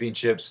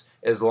championships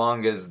as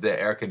long as the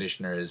air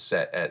conditioner is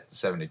set at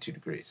 72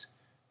 degrees.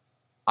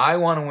 I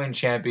want to win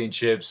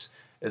championships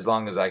as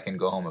long as I can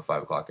go home at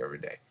 5 o'clock every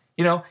day.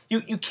 You know,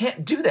 you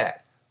can't do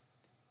that.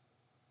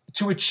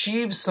 To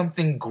achieve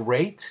something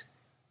great,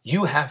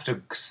 you have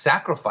to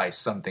sacrifice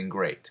something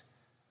great.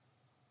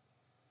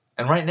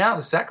 And right now,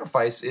 the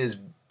sacrifice is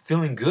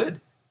feeling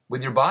good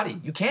with your body.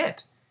 You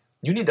can't.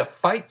 You need to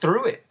fight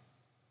through it.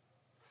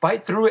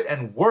 Fight through it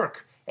and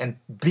work and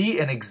be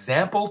an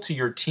example to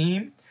your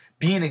team,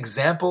 be an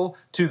example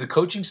to the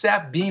coaching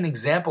staff, be an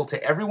example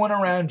to everyone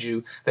around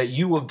you that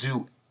you will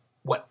do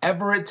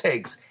whatever it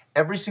takes,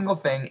 every single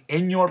thing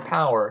in your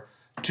power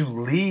to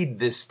lead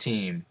this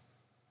team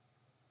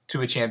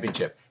to a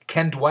championship.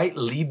 Can Dwight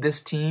lead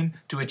this team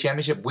to a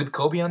championship with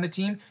Kobe on the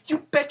team?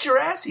 You bet your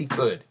ass he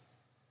could.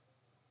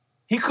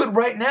 He could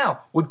right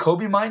now. Would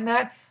Kobe mind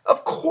that?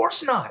 Of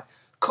course not.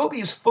 Kobe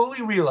has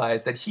fully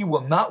realized that he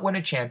will not win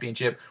a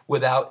championship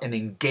without an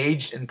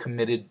engaged and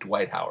committed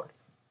Dwight Howard.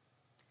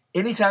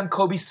 Anytime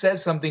Kobe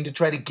says something to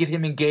try to get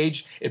him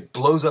engaged, it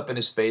blows up in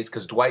his face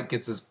because Dwight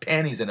gets his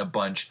panties in a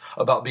bunch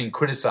about being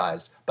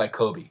criticized by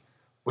Kobe.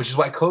 Which is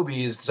why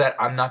Kobe has said,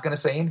 I'm not going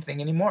to say anything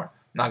anymore.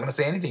 I'm not going to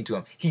say anything to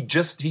him. He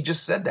just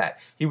said that.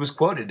 He was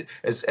quoted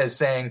as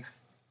saying,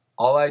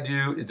 all I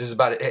do,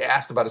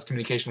 asked about his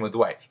communication with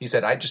Dwight. He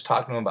said, I just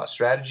talked to him about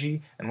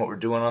strategy and what we're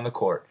doing on the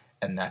court,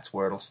 and that's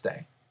where it'll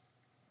stay.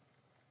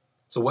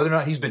 So whether or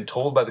not he's been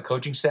told by the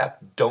coaching staff,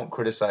 don't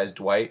criticize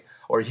Dwight,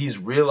 or he's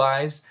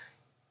realized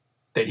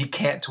that he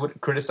can't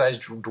criticize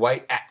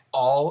Dwight at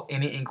all,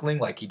 any inkling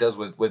like he does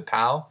with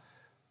Powell,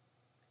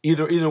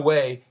 either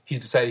way, he's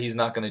decided he's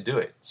not going to do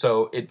it.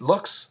 So it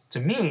looks, to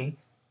me,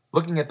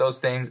 looking at those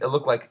things, it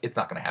looked like it's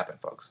not going to happen,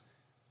 folks.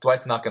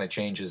 Dwight's not going to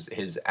change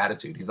his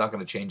attitude. He's not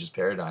going to change his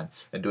paradigm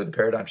and do the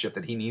paradigm shift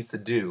that he needs to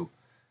do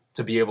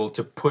to be able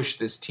to push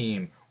this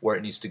team where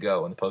it needs to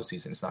go in the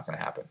postseason. It's not going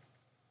to happen.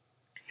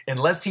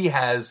 Unless he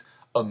has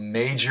a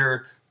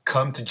major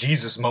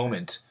come-to-Jesus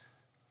moment,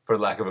 for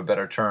lack of a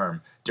better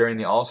term, during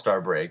the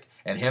All-Star break,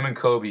 and him and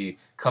Kobe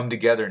come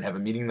together and have a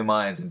meeting of the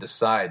minds and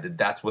decide that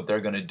that's what they're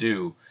going to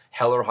do,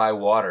 hell or high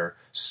water,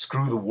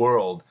 screw the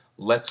world,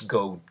 let's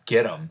go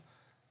get them,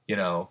 you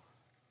know,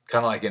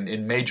 kind of like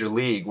in Major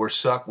League, we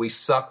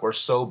suck, we're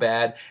so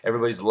bad,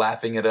 everybody's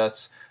laughing at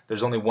us,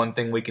 there's only one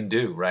thing we can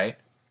do, right?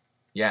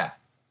 Yeah,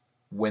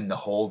 win the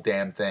whole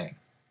damn thing.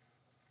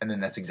 And then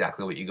that's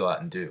exactly what you go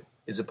out and do.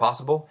 Is it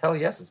possible? Hell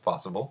yes, it's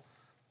possible.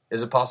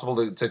 Is it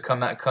possible to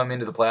come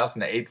into the playoffs in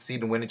the 8th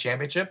seed and win a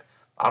championship?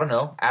 I don't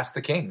know. Ask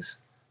the Kings.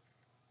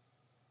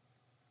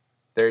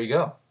 There you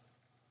go.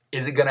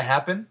 Is it going to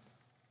happen?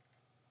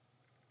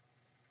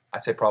 I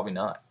say probably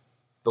not.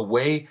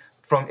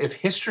 If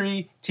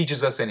history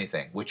teaches us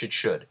anything, which it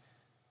should,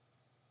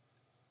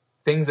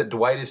 things that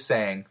Dwight is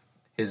saying,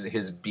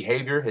 his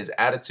behavior, his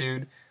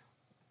attitude,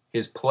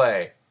 his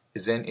play,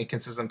 his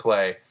inconsistent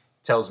play,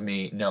 tells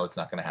me no, it's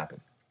not going to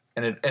happen.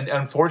 And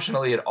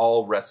unfortunately, it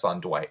all rests on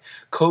Dwight.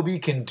 Kobe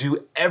can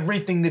do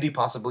everything that he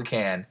possibly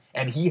can,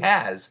 and he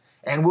has,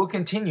 and will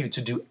continue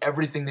to do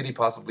everything that he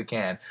possibly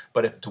can.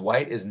 But if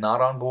Dwight is not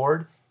on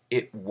board,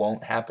 it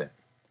won't happen.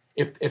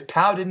 If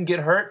Powell didn't get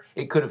hurt,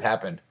 it could have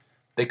happened.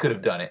 They could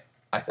have done it.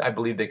 I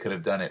believe they could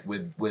have done it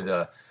with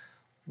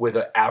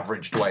an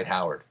average Dwight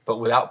Howard. But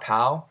without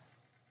Powell,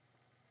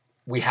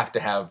 we have to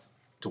have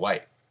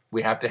Dwight.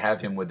 We have to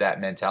have him with that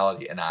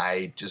mentality, and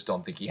I just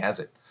don't think he has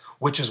it.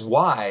 Which is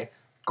why,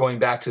 going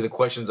back to the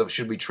questions of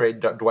should we trade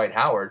Dwight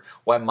Howard,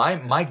 why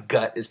my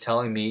gut is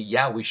telling me,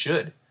 yeah, we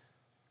should.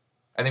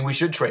 I think we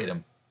should trade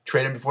him.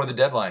 Trade him before the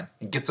deadline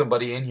and get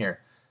somebody in here.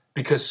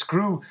 Because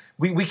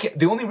we can't,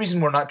 the only reason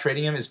we're not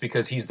trading him is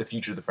because he's the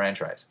future of the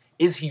franchise.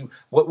 Is he,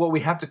 what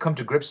we have to come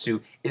to grips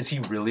to, is he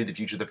really the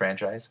future of the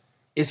franchise?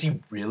 Is he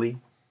really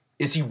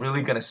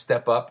going to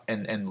step up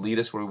and lead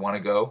us where we want to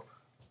go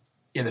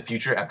in the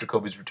future after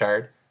Kobe's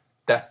retired?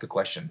 That's the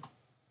question.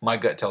 My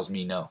gut tells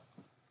me no.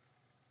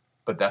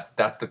 But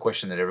that's the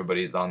question that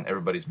everybody's on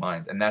everybody's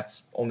mind, and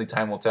that's only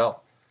time will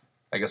tell.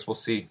 I guess we'll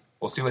see.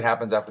 We'll see what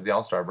happens after the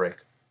All-Star break.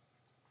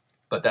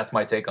 But that's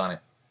my take on it.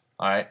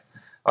 All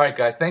right,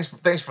 guys. Thanks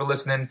for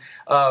listening.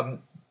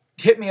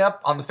 Hit me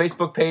up on the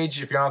Facebook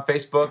page if you're on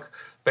Facebook.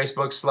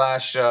 Facebook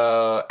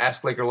 /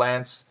 Ask Laker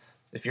Lance.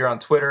 If you're on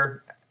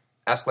Twitter,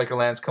 Ask Laker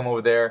Lance, come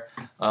over there,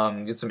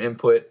 get some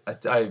input.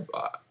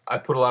 I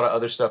put a lot of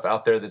other stuff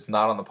out there that's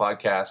not on the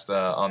podcast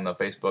on the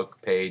Facebook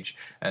page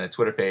and the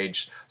Twitter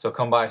page. So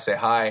come by, say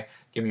hi,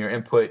 give me your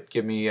input,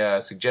 give me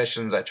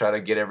suggestions. I try to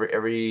get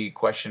every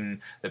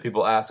question that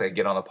people ask, I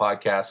get on the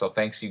podcast. So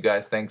thanks, you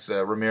guys. Thanks,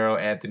 Ramiro,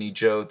 Anthony,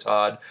 Joe,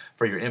 Todd,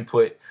 for your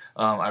input.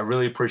 I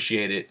really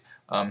appreciate it.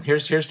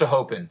 Here's to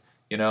hoping.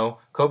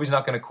 Kobe's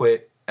not going to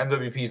quit.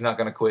 MWP's not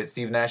going to quit.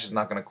 Steve Nash is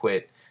not going to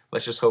quit.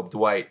 Let's just hope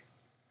Dwight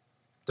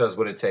does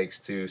what it takes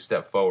to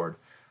step forward.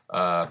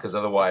 Because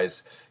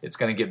otherwise, it's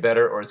going to get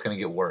better or it's going to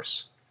get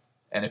worse.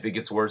 And if it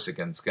gets worse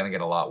again, it's going to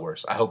get a lot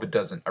worse. I hope it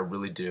doesn't. I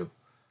really do.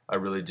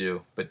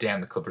 But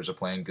damn, the Clippers are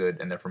playing good,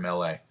 and they're from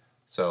LA.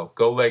 So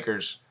go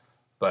Lakers,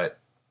 but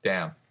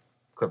damn,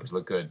 Clippers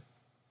look good.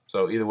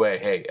 So either way,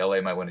 hey, LA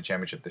might win a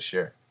championship this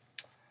year.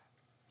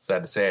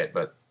 Sad to say it,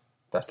 but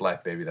that's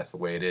life, baby. That's the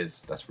way it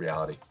is. That's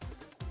reality.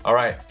 All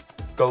right,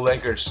 go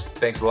Lakers.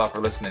 Thanks a lot for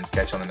listening.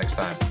 Catch you on the next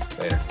time.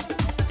 Later.